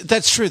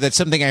 that's true. That's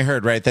something I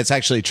heard, right? That's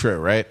actually true,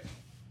 right?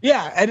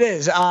 Yeah, it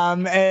is,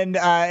 and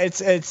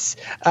it's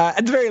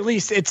at the very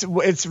least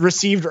it's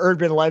received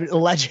urban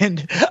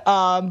legend,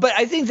 but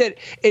I think that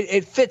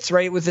it fits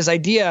right with this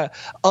idea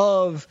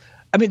of,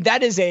 I mean,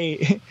 that is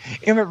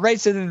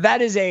right. So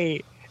that is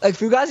like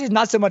Fugazi is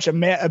not so much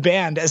a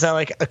band as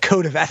like a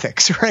code of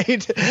ethics,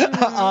 right?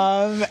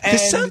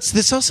 This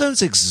all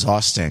sounds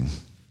exhausting.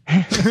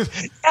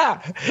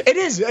 Yeah, it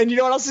is. And you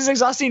know what else is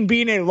exhausting?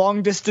 Being a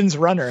long distance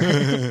runner.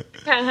 And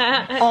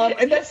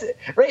that's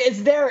right.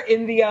 It's there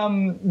in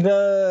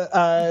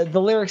the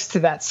lyrics to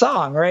that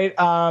song, right?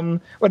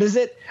 What is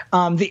it?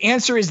 The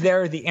answer is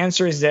there. The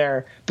answer is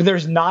there, but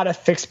there's not a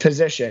fixed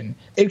position.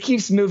 It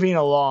keeps moving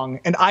along,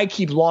 and I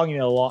keep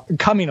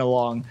coming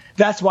along.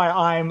 That's why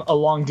I'm a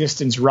long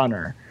distance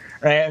runner,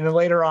 right? And then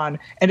later on,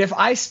 and if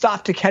I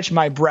stop to catch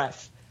my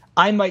breath,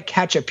 I might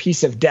catch a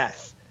piece of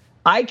death.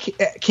 I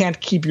can't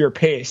keep your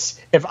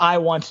pace if I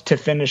want to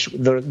finish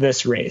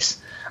this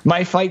race.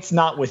 My fight's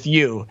not with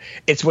you.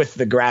 It's with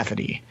the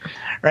gravity,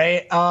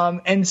 right?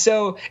 And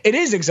so it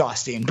is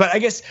exhausting. But I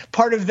guess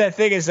part of that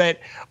thing is that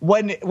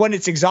when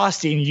it's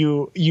exhausting,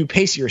 you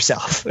pace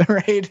yourself,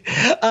 right?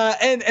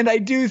 And I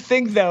do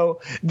think, though,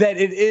 that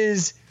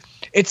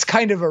it's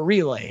kind of a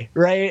relay,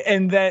 right?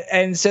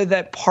 And so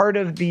that part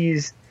of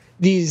these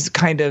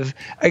kind of,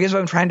 I guess what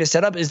I'm trying to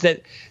set up is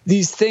that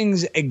these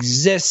things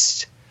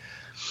exist.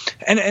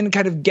 And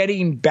kind of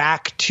getting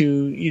back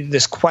to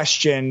this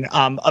question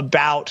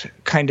about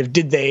kind of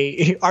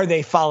are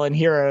they fallen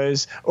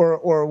heroes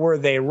or were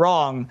they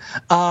wrong?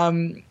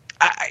 I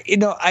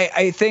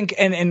think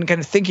and kind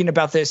of thinking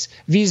about this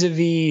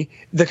vis-a-vis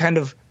the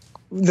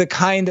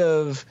kind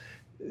of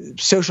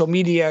social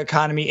media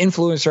economy,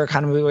 influencer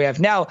economy we have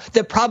now,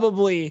 that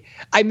probably,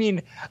 I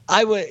mean,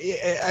 I would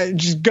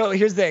just go,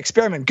 here's the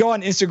experiment, go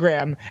on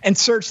Instagram and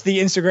search the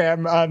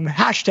Instagram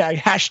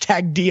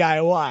hashtag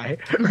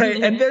DIY,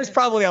 right? And there's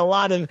probably a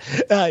lot of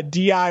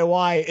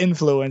DIY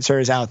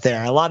influencers out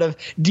there, a lot of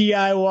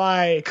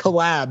DIY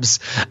collabs.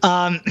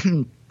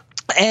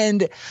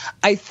 And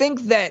I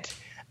think that,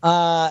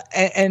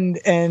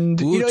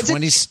 Ooh,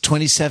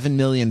 27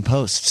 million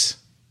posts.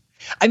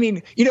 I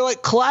mean, you know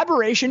what?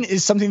 Collaboration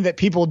is something that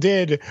people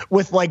did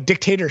with like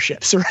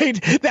dictatorships,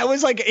 right? That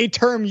was like a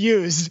term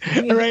used,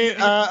 right?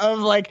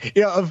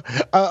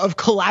 Of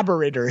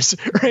collaborators,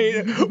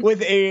 right?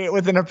 With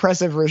an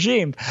oppressive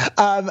regime.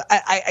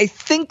 I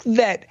think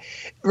that,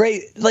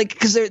 right? Like,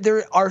 because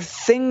there are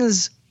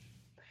things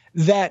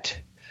that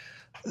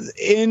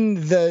in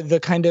the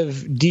kind of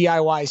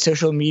DIY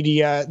social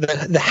media,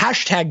 the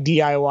hashtag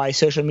DIY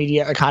social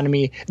media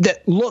economy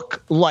that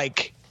look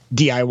like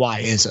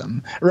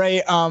DIYism,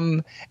 right?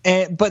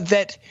 But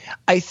that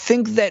I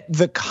think that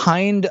the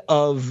kind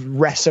of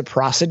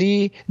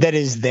reciprocity that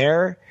is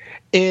there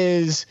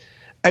is,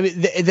 I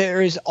mean,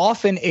 there is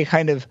often a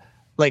kind of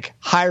like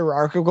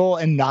hierarchical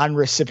and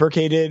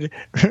non-reciprocated,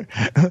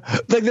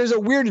 like there's a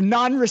weird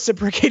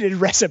non-reciprocated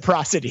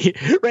reciprocity,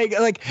 right?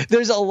 Like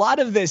there's a lot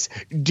of this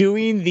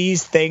doing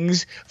these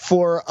things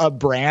for a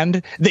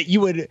brand that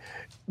you would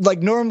like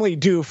normally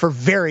do for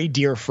very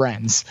dear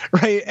friends,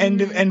 right?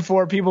 And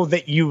for people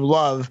that you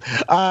love,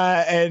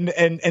 and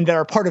that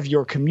are part of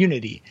your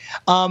community.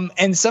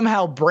 And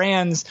somehow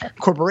brands,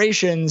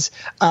 corporations,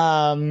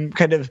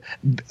 kind of,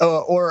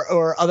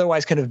 or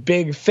otherwise kind of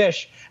big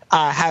fish,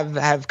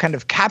 have kind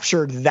of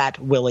captured that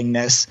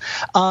willingness.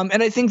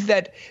 And I think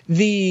that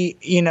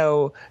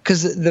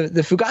because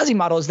the Fugazi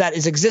model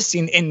is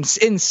existing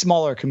in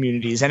smaller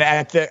communities and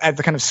at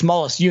the kind of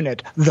smallest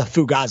unit, the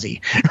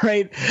Fugazi,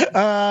 right?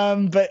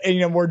 But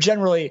more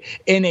generally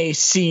in a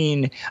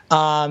scene,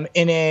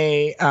 in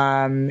a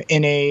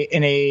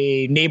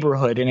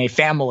neighborhood, in a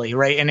family,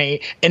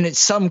 right? In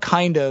some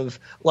kind of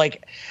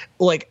like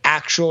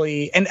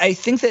actually, and I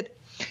think that,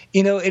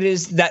 it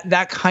is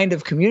that kind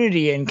of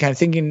community and kind of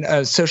thinking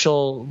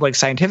social, like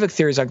scientific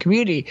theories on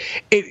community.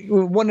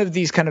 One of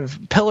these kind of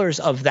pillars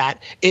of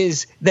that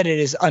is that it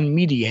is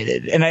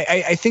unmediated. And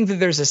I think that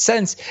there's a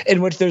sense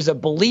in which there's a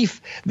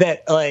belief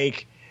that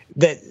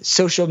that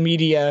social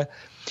media,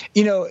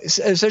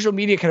 social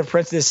media kind of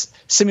presents this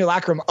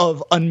simulacrum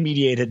of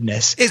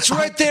unmediatedness. It's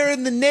right there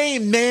in the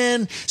name,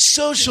 man.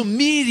 Social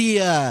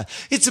media.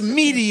 It's a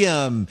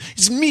medium.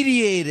 It's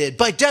mediated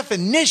by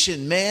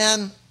definition,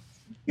 man.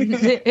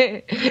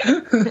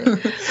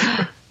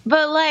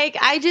 But like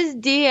I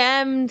just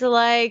DM'd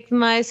like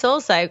my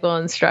Soul Cycle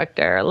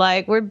instructor.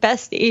 Like we're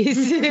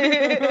besties.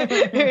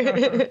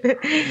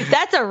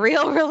 That's a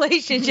real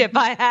relationship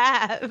I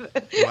have.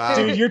 Wow.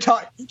 Dude, you're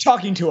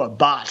talking to a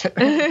bot.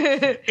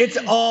 It's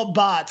all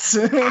bots.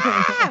 But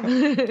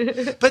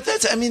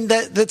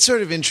that's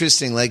sort of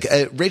interesting. Like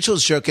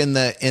Rachel's joke in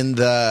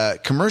the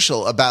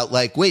commercial about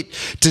like, wait,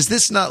 does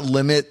this not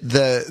limit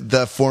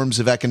the forms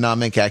of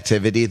economic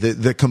activity,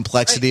 the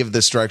complexity of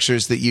the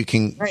structures that you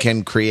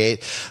can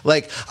create?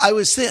 Like I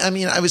was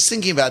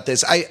thinking about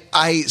this.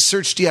 I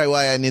searched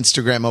DIY on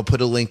Instagram. I'll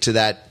put a link to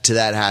that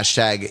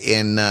hashtag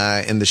in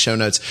the show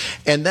notes.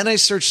 And then I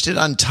searched it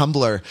on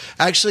Tumblr.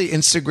 Actually,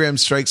 Instagram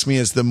strikes me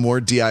as the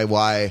more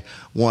DIY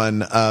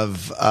one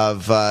of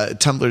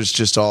Tumblr's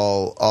just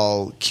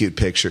all cute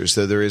pictures.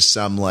 Though there is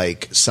some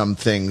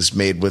things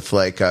made with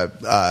like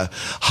a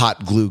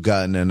hot glue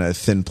gun and a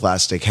thin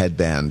plastic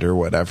headband or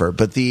whatever.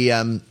 But the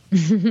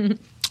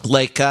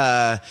Like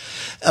what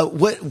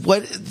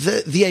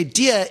the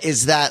idea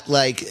is that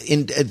like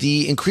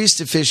the increased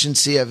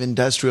efficiency of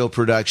industrial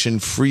production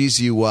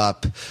frees you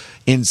up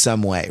in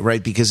some way,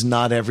 right? Because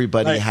not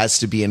everybody has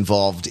to be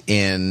involved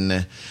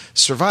in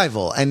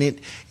survival, and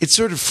it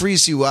sort of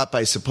frees you up,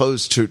 I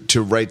suppose,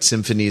 to write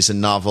symphonies and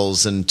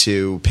novels and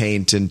to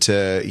paint and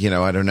to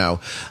I don't know,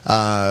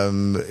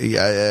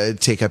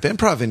 take up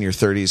improv in your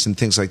 30s and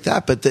things like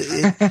that. But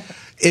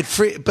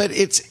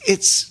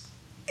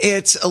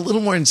it's a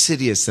little more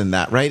insidious than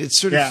that, right? It's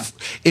sort of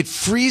it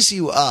frees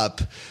you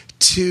up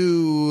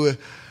to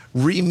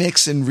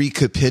remix and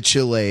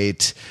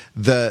recapitulate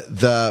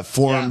the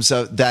forms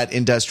of that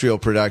industrial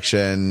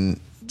production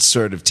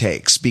sort of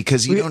takes,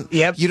 because you don't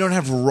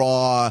have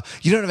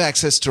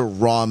access to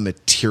raw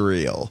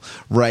material,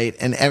 right?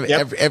 And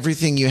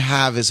everything you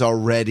have is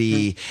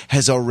already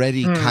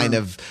kind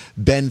of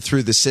been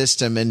through the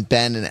system and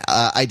been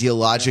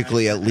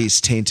ideologically at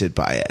least tainted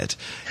by it.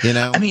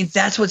 I mean,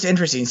 that's what's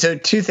interesting. So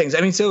two things. I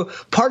mean, so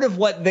part of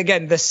what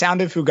again the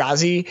sound of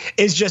Fugazi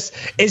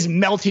is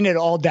melting it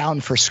all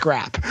down for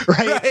scrap,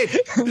 right?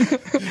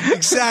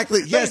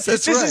 Exactly. Yes,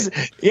 that's right.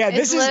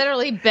 It's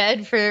literally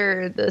bed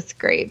for the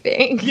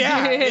scraping.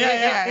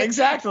 Yeah,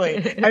 exactly.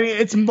 I mean,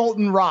 it's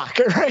molten rock,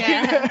 right?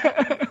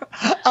 Yeah.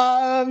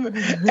 And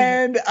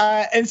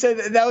so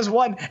that was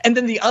one. And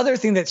then the other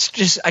thing that's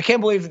just, I can't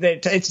believe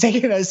that it's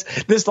taken us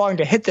this long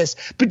to hit this,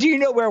 but do you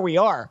know where we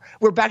are?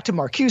 We're back to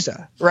Marcuse,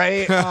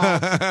 right?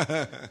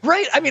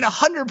 Right. I mean,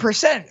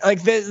 100%.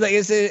 Like this, like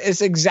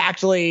it's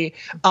exactly.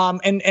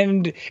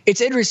 And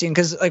it's interesting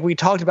because like we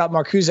talked about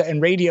Marcuse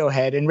and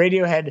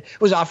Radiohead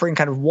was offering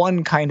kind of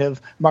one kind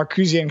of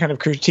Marcusean kind of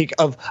critique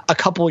of a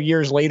couple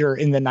years later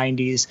in the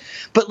 90s,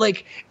 but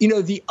like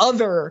the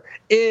other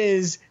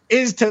is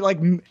to like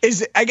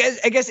I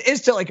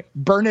guess to like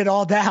burn it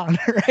all down,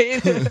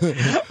 right?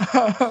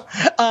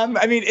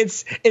 I mean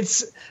it's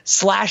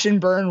slash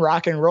and burn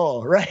rock and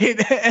roll, right?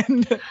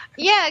 And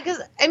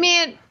because I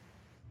mean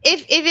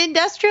if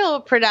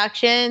industrial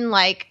production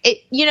like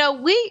it,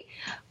 we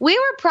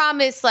were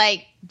promised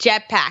like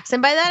jetpacks,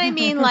 and by that I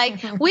mean like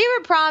we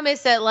were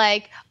promised that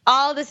like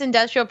all this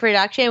industrial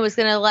production was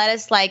going to let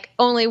us like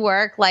only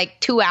work like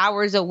 2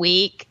 hours a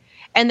week.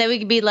 And then we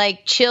could be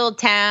like chill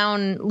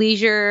town,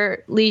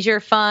 leisure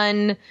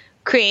fun,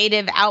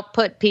 creative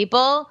output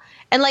people.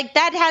 And like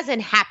that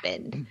hasn't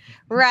happened,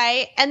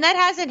 right? And that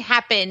hasn't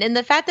happened. And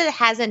the fact that it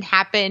hasn't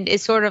happened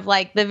is sort of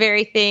like the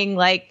very thing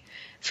like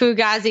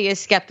Fugazi is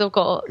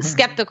skeptical of,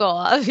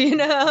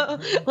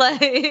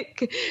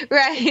 like,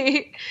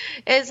 right?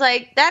 It's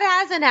like that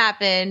hasn't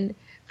happened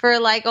for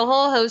like a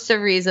whole host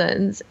of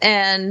reasons.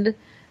 And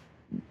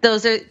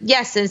those are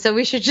and so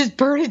we should just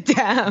burn it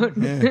down.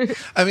 Yeah.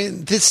 I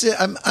mean,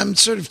 I'm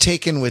sort of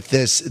taken with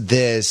this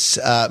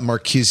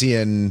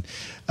Marcusean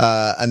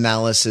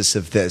analysis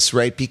of this,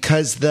 right?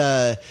 Because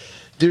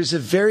there's a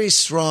very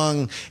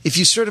strong, if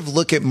you sort of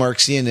look at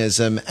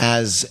Marxianism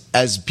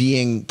as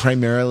being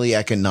primarily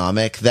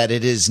economic, that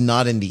it is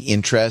not in the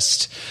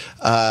interest,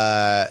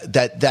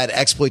 that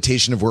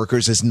exploitation of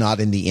workers is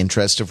not in the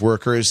interest of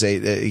workers,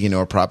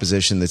 a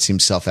proposition that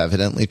seems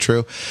self-evidently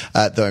true,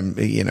 though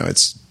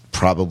it's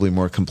probably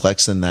more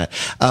complex than that.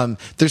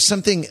 There's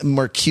something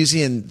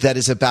Marcusean that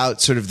is about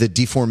sort of the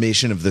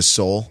deformation of the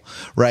soul,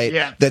 right?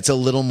 Yeah. That's a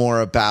little more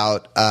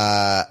about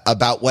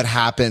what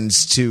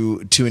happens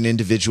to an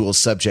individual's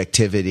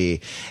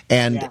subjectivity,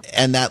 and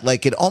that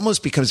like it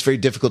almost becomes very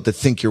difficult to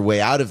think your way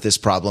out of this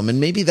problem. And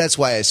maybe that's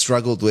why I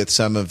struggled with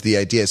some of the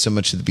ideas so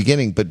much at the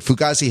beginning. But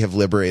Fugazi have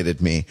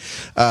liberated me.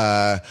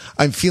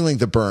 I'm feeling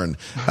the burn,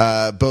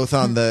 both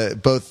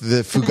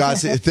the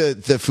Fugazi,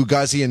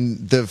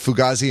 the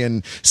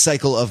Fugazian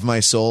cycle of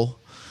my soul,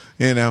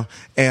 and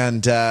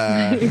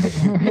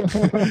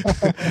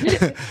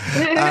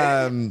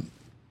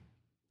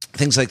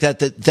things like that.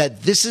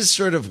 That this is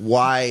sort of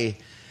why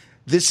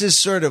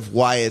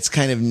it's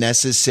kind of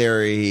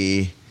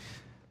necessary.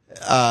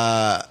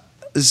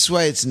 This is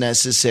why it's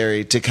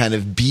necessary to kind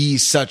of be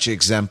such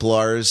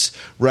exemplars,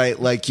 right?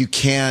 Like you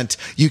can't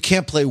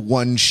play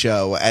one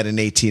show at an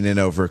 18 and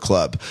over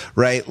club,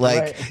 right?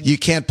 Like you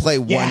can't play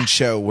one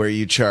show where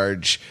you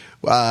charge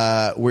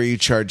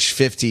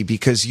 50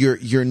 because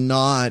you're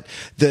not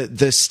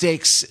the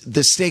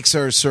stakes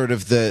are sort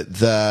of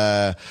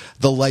the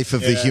life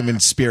of the human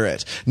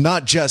spirit,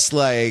 not just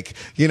like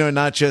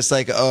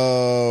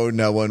oh,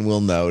 no one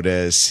will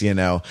notice,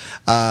 no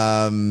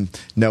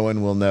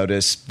one will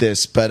notice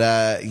this, but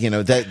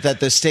that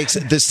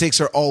the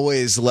stakes are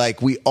always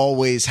like we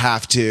always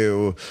have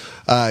to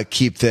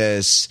keep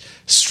this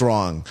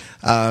strong.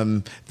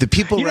 The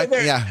people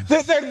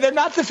they're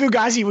not the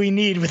Fugazi we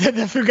need, but they're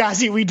the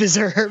Fugazi we deserve.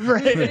 deserve,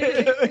 right?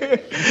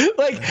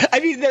 Like, I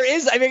mean, there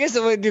is. I mean, I guess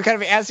to kind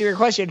of answer your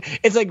question,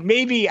 it's like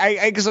maybe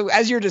because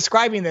as you're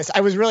describing this,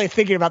 I was really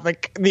thinking about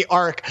like the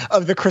arc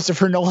of the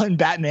Christopher Nolan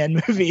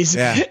Batman movies,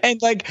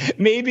 and like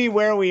maybe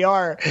where we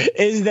are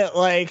is that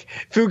like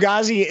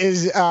Fugazi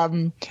is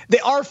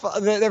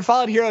they're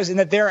fallen heroes in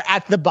that they're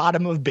at the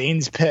bottom of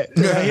Bane's pit,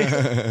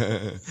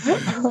 right?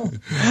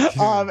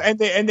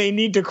 And they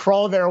need to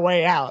crawl their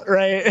way out,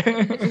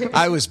 right?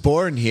 I was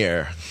born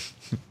here.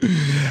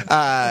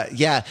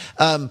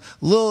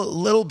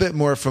 Little bit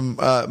more from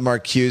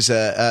Mark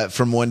Cusa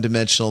from One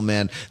Dimensional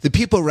Man. The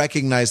people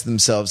recognize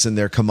themselves in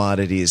their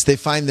commodities. They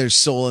find their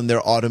soul in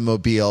their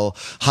automobile,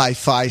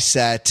 hi-fi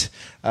set.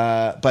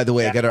 By the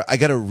way, I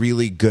got a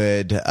really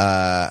good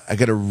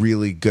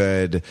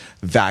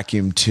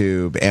vacuum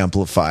tube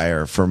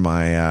amplifier for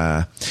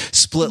my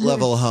split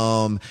level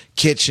home,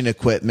 kitchen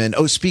equipment.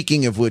 Oh,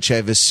 speaking of which, I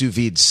have a sous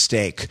vide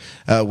steak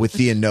with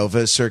the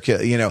Innova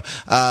circuit.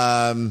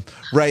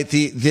 Right?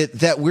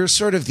 That we're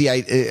sort of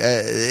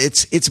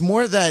it's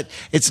more that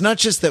it's not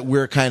just that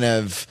we're kind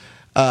of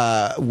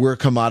we're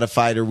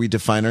commodified or we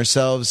define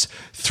ourselves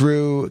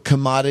through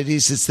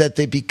commodities. It's that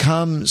they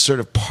become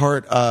sort of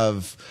part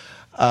of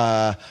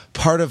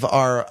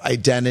our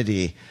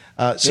identity.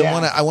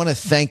 I want to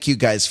thank you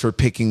guys for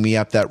picking me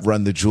up that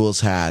Run the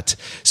Jewels hat,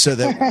 so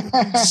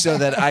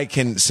that I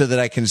can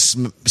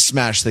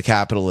smash the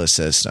capitalist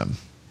system.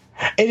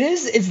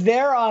 It's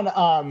there on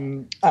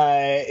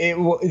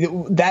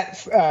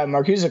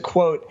Marcuse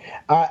quote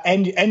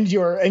and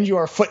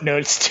your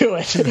footnotes to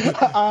it.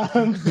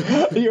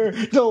 Your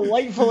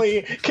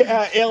delightfully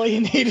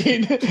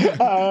alienating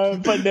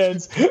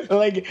footnotes.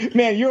 Like,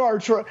 man, you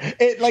are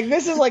like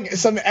this is like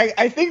some.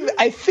 I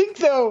think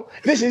though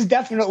this is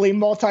definitely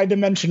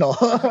multidimensional.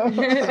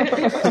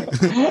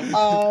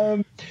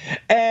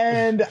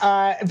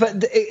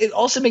 But it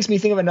also makes me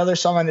think of another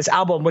song on this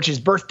album, which is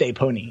 "Birthday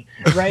Pony,"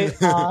 right?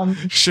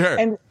 Sure.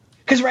 And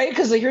because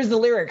here's the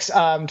lyrics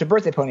to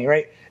Birthday Pony,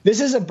 right? This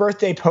is a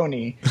birthday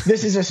pony.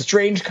 This is a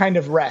strange kind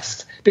of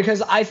rest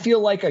because I feel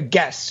like a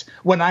guest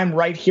when I'm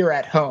right here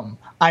at home.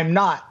 I'm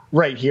not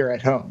right here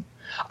at home.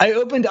 I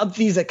opened up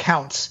these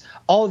accounts,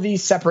 all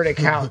these separate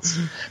accounts,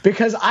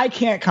 because I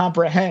can't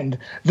comprehend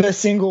the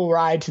single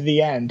ride to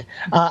the end.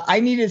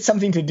 I needed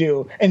something to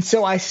do, and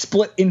so I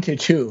split into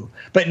two.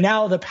 But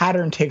now the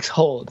pattern takes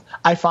hold.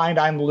 I find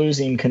I'm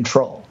losing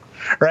control.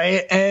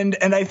 Right. And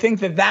I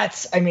think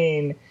that's, I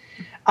mean,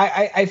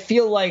 I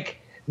feel like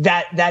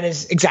that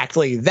is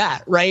exactly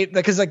that. Right.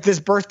 Because like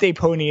this birthday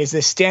pony is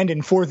this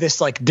stand-in for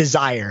this like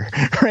desire.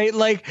 Right.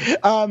 Like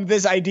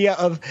this idea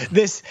of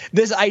this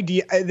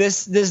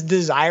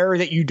desire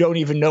that you don't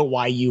even know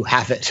why you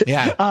have it.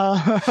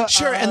 Yeah.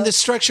 Sure. And the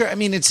structure, I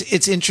mean,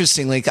 it's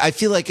interesting. Like, I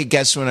feel like a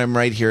guest when I'm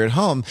right here at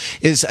home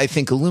is, I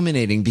think,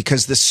 illuminating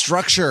because the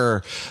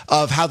structure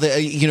of how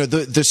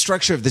the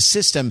structure of the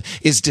system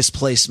is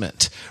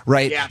displacement,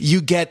 right? Yeah.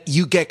 You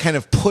get kind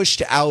of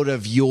pushed out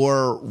of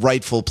your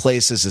rightful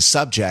place as a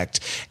subject,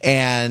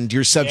 and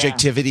your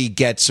subjectivity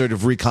gets sort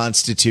of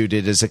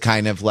reconstituted as a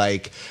kind of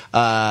like,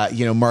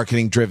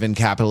 marketing driven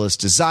capitalist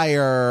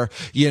desire.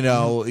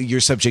 Your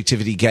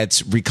subjectivity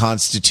gets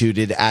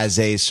reconstituted as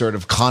a sort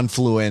of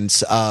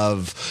confluence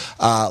of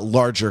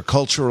larger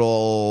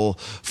cultural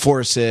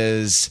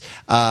forces.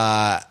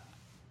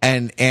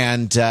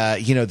 And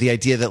the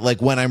idea that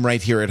like when I'm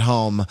right here at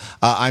home,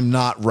 I'm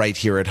not right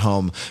here at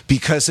home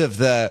because of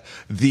the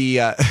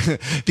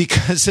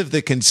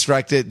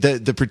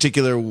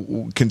particular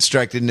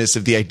constructedness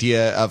of the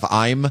idea of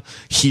I'm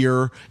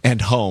here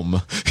and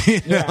home.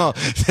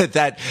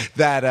 That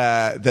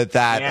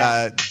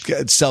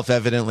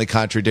self-evidently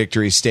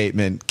contradictory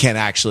statement can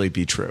actually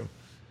be true.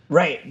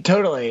 Right,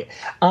 totally.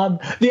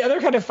 The other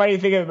kind of funny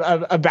thing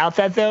about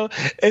that, though,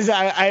 is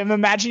I'm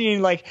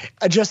imagining like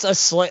just a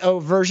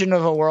version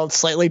of a world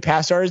slightly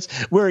past ours,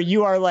 where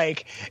you are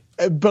like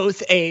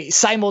both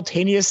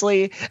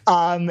simultaneously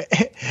a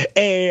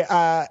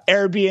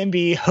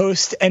Airbnb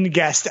host and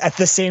guest at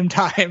the same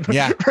time.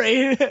 Yeah.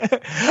 Right.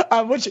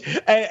 Which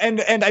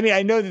I mean,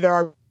 I know that there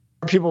are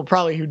people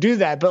probably who do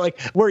that, but like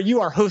where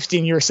you are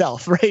hosting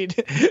yourself, right?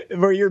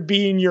 Where you're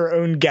being your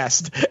own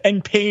guest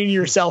and paying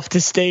yourself to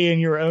stay in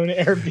your own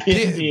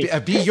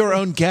Airbnb. Be your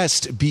own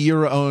guest. Be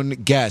your own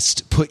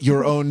guest. Put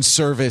your own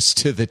service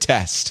to the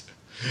test.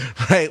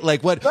 Right?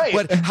 Like what,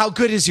 how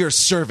good is your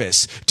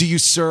service? Do you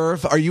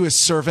serve? Are you a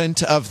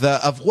servant of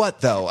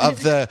what though?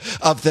 Of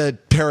the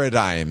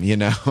paradigm, I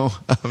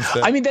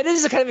mean, that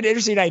is a kind of an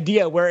interesting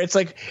idea where it's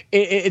like,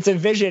 it's a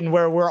vision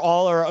where we're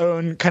all our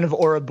own kind of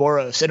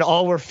Ouroboros and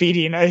all we're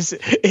feeding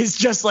is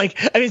just like,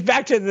 I mean, it's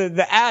back to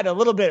the ad a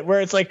little bit where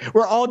it's like,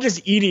 we're all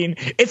just eating.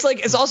 It's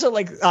like, it's also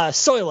like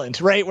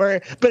Soylent, right?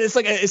 But it's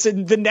like,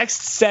 the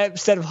next set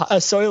of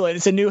Soylent.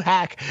 It's a new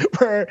hack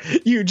where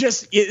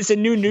it's a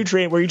new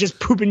nutrient where you just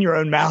poop in your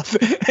own mouth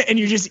and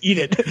you just eat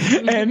it,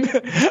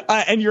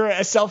 and you're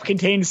a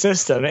self-contained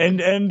system,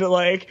 and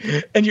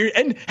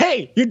hey,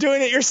 hey, you're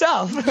doing it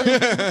yourself.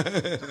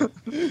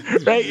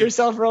 Right? You're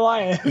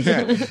self-reliant.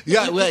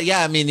 Yeah. Well,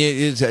 yeah. I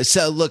mean,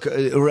 so look,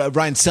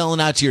 Ryan, selling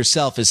out to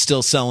yourself is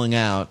still selling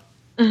out.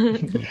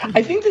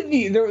 I think that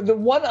the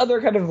one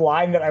other kind of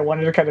line that I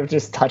wanted to kind of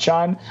just touch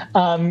on,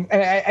 and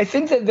I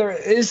think that there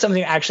is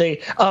something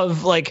actually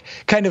of like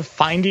kind of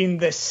finding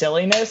this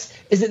silliness,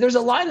 is that there's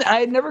a line that I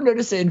had never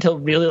noticed it until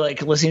really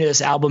like listening to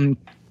this album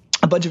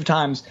a bunch of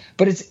times,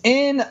 but it's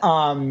in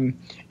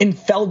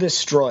Fell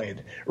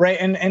Destroyed, right?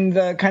 And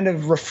the kind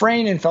of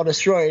refrain in Fell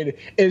Destroyed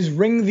is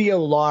 "ring the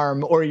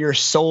alarm or you're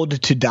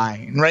sold to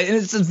dying," right? And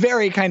it's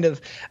very kind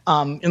of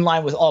in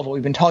line with all of what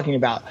we've been talking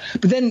about.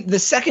 But then the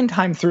second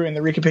time through in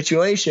the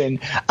recapitulation,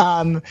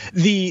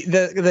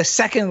 the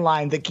second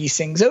line that he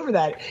sings over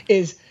that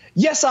is,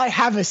 "Yes, I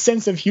have a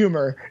sense of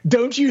humor.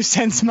 Don't you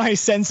sense my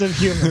sense of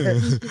humor?"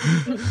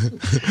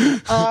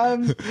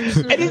 And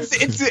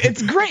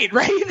it's great,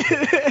 right?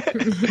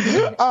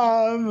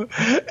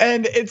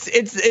 And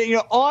it's you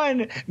know,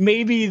 on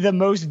maybe the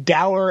most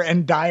dour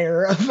and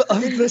dire of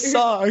the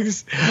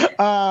songs.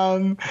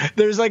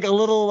 There's like a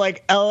little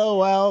like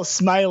LOL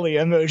smiley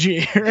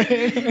emoji,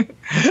 right?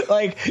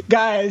 Like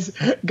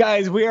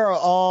guys, we are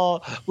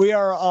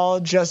all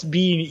just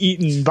being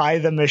eaten by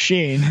the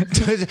machine.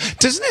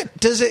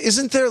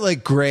 Isn't there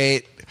like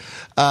great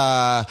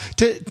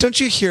don't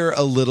you hear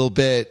a little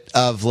bit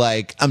of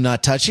like, I'm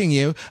not touching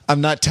you,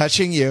 I'm not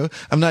touching you,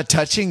 I'm not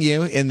touching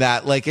you in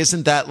that? Like,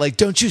 isn't that like,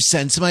 don't you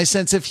sense my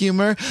sense of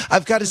humor?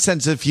 I've got a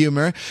sense of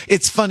humor.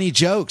 It's funny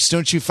jokes.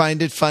 Don't you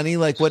find it funny?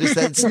 Like, what is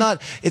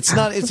that?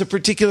 It's a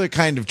particular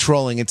kind of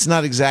trolling. It's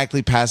not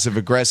exactly passive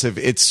aggressive.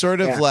 It's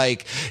sort of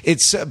like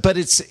there's a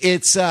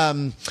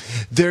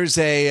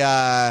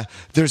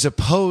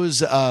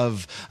pose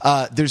of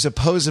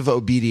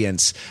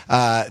obedience.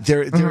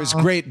 There is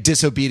great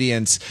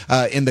disobedience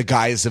in the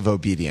guise of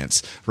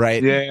obedience,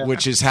 right? Yeah.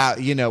 Which is how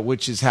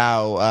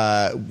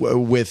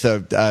with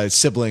a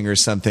sibling or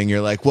something,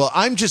 you're like, well,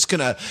 I'm just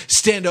gonna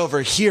stand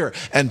over here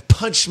and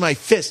punch my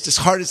fist as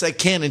hard as I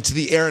can into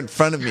the air in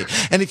front of me.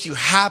 And if you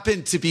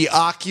happen to be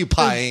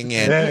occupying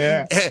it,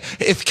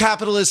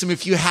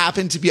 if you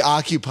happen to be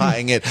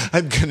occupying it,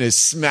 I'm gonna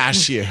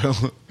smash you.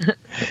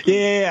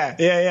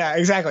 Yeah,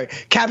 exactly.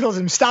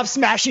 Capitalism, stop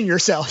smashing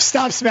yourself.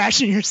 Stop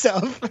smashing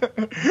yourself.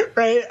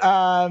 Right?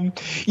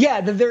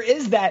 There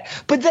is that,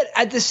 but that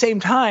at the same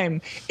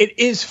time, it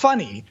is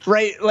funny,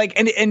 right? Like,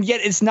 and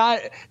yet it's not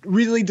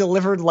really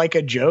delivered like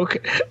a joke,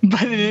 but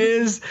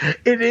there's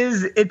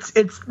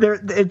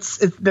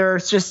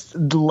just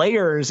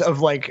layers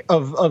of like,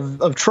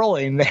 of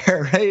trolling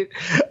there, right?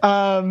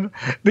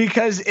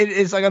 Because it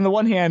is like, on the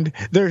one hand,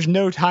 there's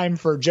no time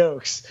for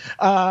jokes.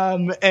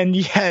 And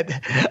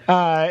yet,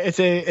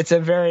 it's a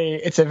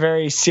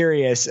very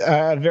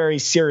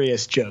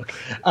serious joke.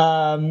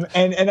 And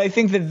I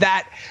think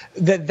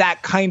that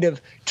kind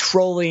of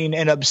trolling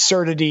and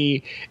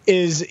absurdity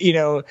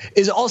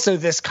is also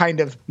this kind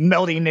of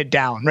melting it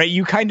down, right?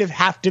 You kind of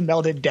have to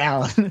melt it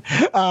down,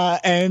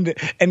 and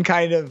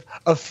kind of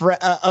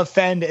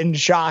offend and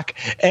shock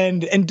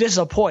and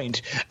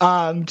disappoint,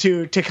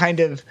 to kind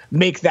of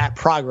make that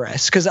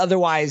progress, because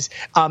otherwise,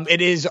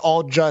 it is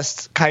all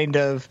just kind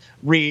of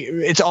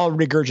it's all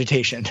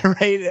regurgitation,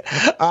 right?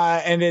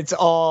 And it's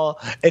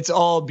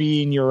all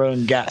being your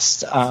own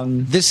guest.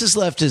 This is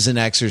left as an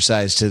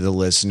exercise to the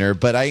listener,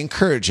 but I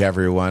encourage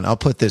everyone, I'll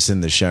put this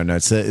in the show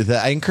notes,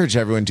 I encourage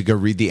everyone to go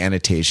read the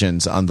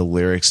annotations on the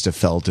lyrics to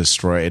Fell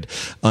Destroyed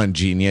on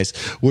Genius,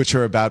 which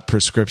are about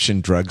prescription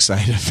drug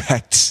side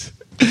effects.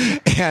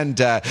 And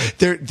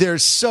they're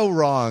so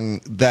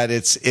wrong that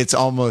it's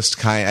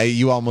almost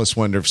you almost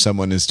wonder if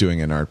someone is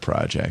doing an art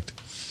project.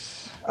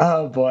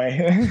 Oh boy.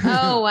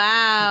 Oh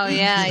wow.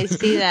 Yeah, I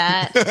see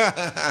that.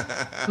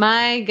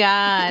 My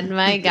God.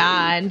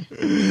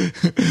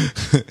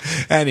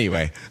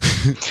 Anyway.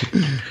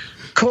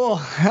 Cool.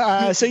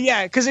 So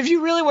yeah, because if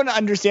you really want to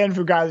understand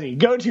Fugazi,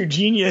 go to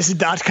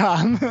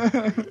genius.com.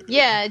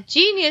 Yeah,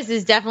 Genius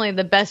is definitely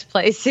the best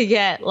place to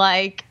get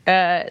like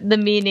the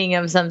meaning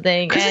of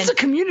something. Because it's a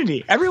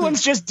community.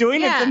 Everyone's just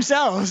doing it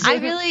themselves.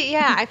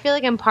 I feel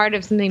like I'm part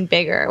of something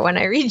bigger when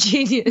I read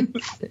Genius.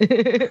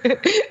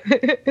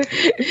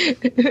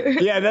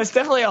 Yeah, that's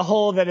definitely a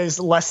whole that is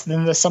less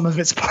than the sum of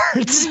its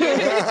parts.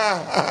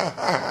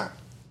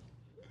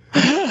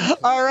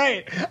 All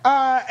right,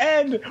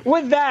 and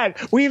with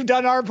that, we've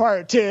done our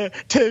part to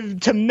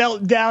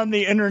melt down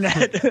the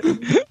internet,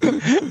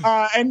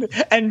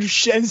 and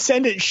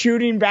send it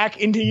shooting back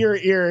into your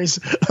ears.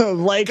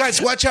 Like,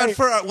 guys, watch out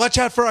for our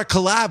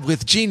collab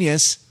with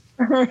Genius.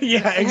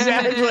 Yeah,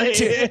 exactly.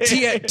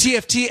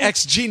 TFT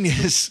X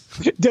Genius.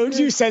 Don't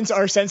you sense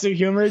our sense of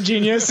humor,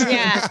 Genius?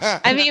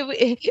 Yeah. I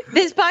mean,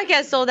 this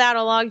podcast sold out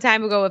a long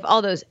time ago with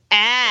all those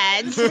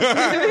ads. Wake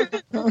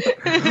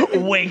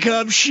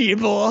up,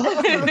 sheeple.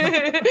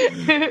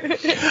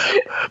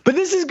 But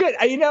this is good.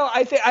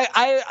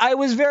 I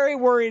was very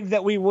worried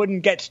that we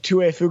wouldn't get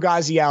to a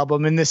Fugazi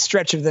album in this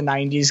stretch of the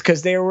 90s,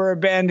 because they were a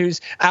band whose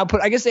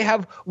output, I guess they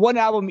have one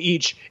album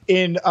each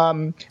in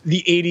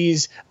the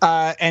 80s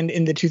and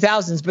in the 2000s.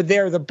 2000s, but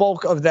there the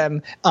bulk of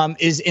them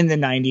is in the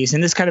 90s,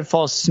 and this kind of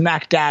falls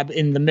smack dab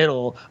in the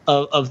middle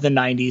of the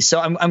 90s. So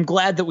I'm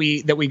glad that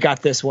we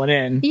got this one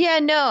in. Yeah,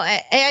 no,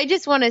 I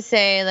just want to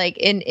say, like,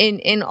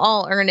 in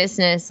all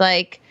earnestness,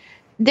 like,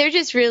 there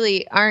just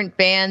really aren't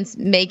bands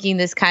making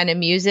this kind of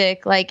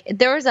music. Like,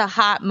 there was a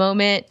hot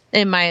moment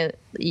in my,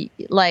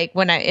 like,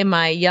 when in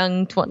my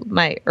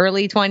my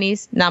early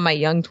 20s, not my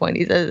young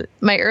 20s,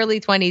 my early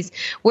 20s,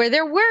 where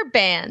there were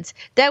bands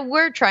that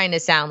were trying to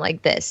sound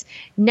like this.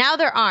 Now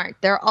there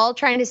aren't. They're all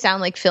trying to sound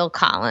like Phil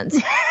Collins.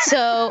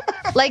 So,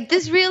 like,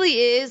 this really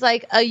is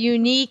like a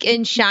unique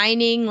and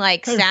shining,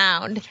 like,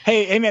 sound.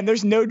 Hey man,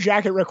 there's no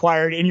jacket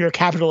required in your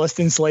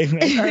capitalist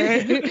enslavement. All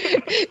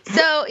right?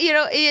 So, you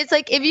know, it's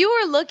like, if you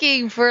were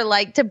looking for,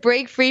 like, to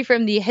break free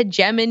from the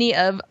hegemony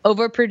of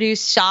overproduced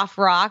soft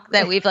rock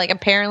that we've, like,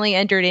 apparently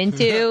entered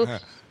into,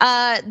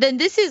 then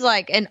this is,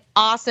 like, an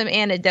awesome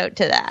antidote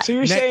to that. So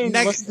you're saying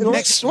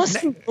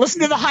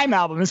listen to the Haim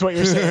album is what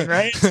you're saying,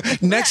 right?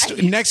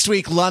 Next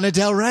week, Lana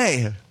Del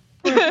Rey.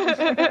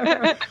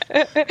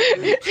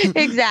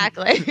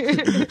 Exactly.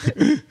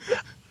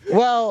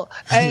 Well,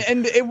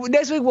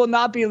 next week will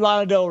not be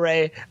Lana Del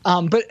Rey,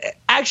 but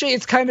actually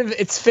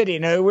it's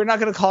fitting. We're not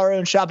going to call our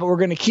own shot, but we're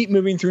going to keep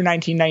moving through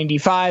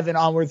 1995 and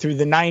onward through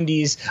the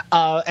 90s.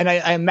 And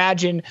I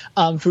imagine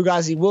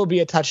Fugazi will be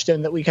a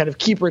touchstone that we kind of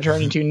keep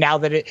returning to now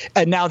that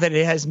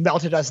it has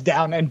melted us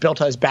down and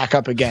built us back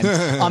up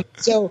again.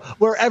 So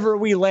wherever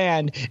we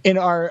land in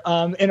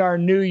our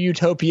new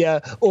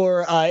utopia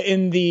or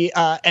in the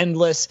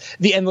endless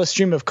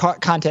stream of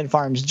content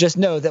farms, just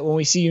know that when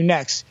we see you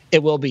next,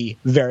 it will be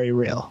very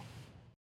real.